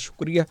ਦਾ, ਬਹੁਤ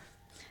ਸ਼ੁਕਰੀਆ।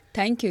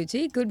 Thank you ji,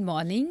 good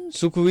morning.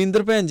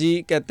 Sukhvinder भैन जी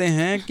कहते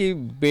हैं कि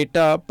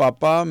बेटा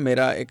पापा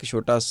मेरा एक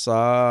छोटा सा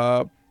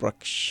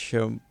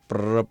प्रक्षरम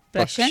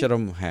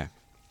है।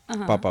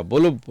 पापा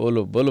बोलो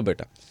बोलो बोलो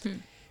बेटा।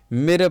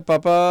 मेरे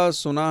पापा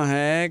सुना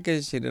है कि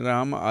श्री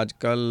राम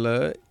आजकल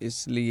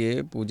इसलिए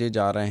पूजे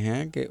जा रहे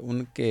हैं कि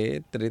उनके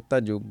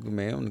त्रेता युग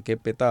में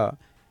उनके पिता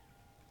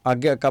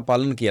आज्ञा का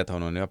पालन किया था,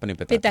 उन्होंने अपने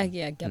पिता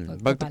की आज्ञा।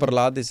 भक्त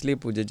प्रहलाद इसलिए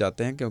पूजे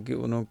जाते हैं क्योंकि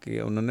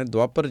उन्होंने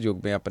द्वापर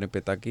युग में अपने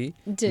पिता की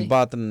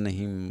बात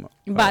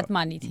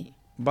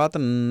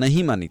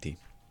नहीं मानी थी।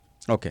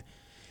 ओके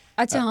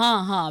अच्छा,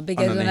 हाँ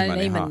बिकॉज़ उन्होंने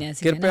नहीं मानी।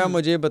 कृपया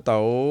मुझे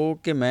बताओ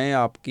कि मैं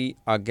आपकी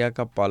आज्ञा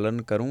का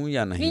पालन करूं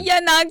या नहीं, या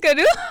ना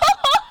करूं।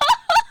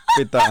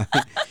 पिता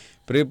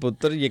प्रिय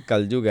पुत्र, ये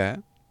कलयुग है,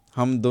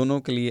 हम दोनों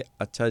के लिए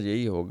अच्छा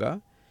यही होगा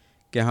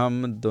कि हम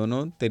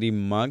दोनों तेरी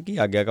माँ की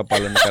आज्ञा का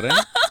पालन करें,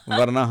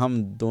 वरना हम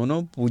दोनों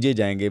पूजे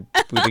जाएंगे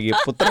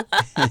पुत्र।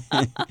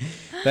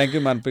 थैंक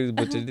यू मनप्रीत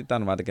बुच्चर जी,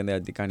 ਧੰਨਵਾਦ। ਕਹਿੰਦੇ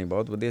ਅੱਜ ਦੀ ਕਹਾਣੀ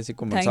ਬਹੁਤ ਵਧੀਆ ਸੀ।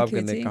 ਘੁੰਮਣ ਸਾਹਿਬ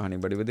ਕਹਿੰਦੇ ਕਹਾਣੀ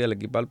ਬੜੀ ਵਧੀਆ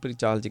ਲੱਗੀ। ਬਲਪ੍ਰੀਤ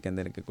ਚਾਹਲ ਜੀ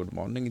ਕਹਿੰਦੇ ਨੇ ਕਿ ਗੁੱਡ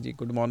ਮਾਰਨਿੰਗ ਜੀ।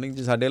 ਗੁੱਡ ਮਾਰਨਿੰਗ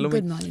ਜੀ ਸਾਡੇ ਵੱਲੋਂ।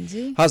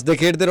 ਹੱਸਦੇ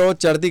ਖੇਡਦੇ ਰਹੋ,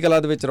 ਚੜ੍ਹਦੀ ਕਲਾ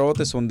ਦੇ ਵਿੱਚ ਰਹੋ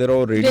ਤੇ ਸੁਣਦੇ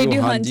ਰਹੋ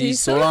ਰੇਡੀਓ ਹਾਂਜੀ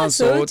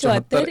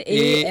 1674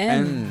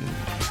 AM।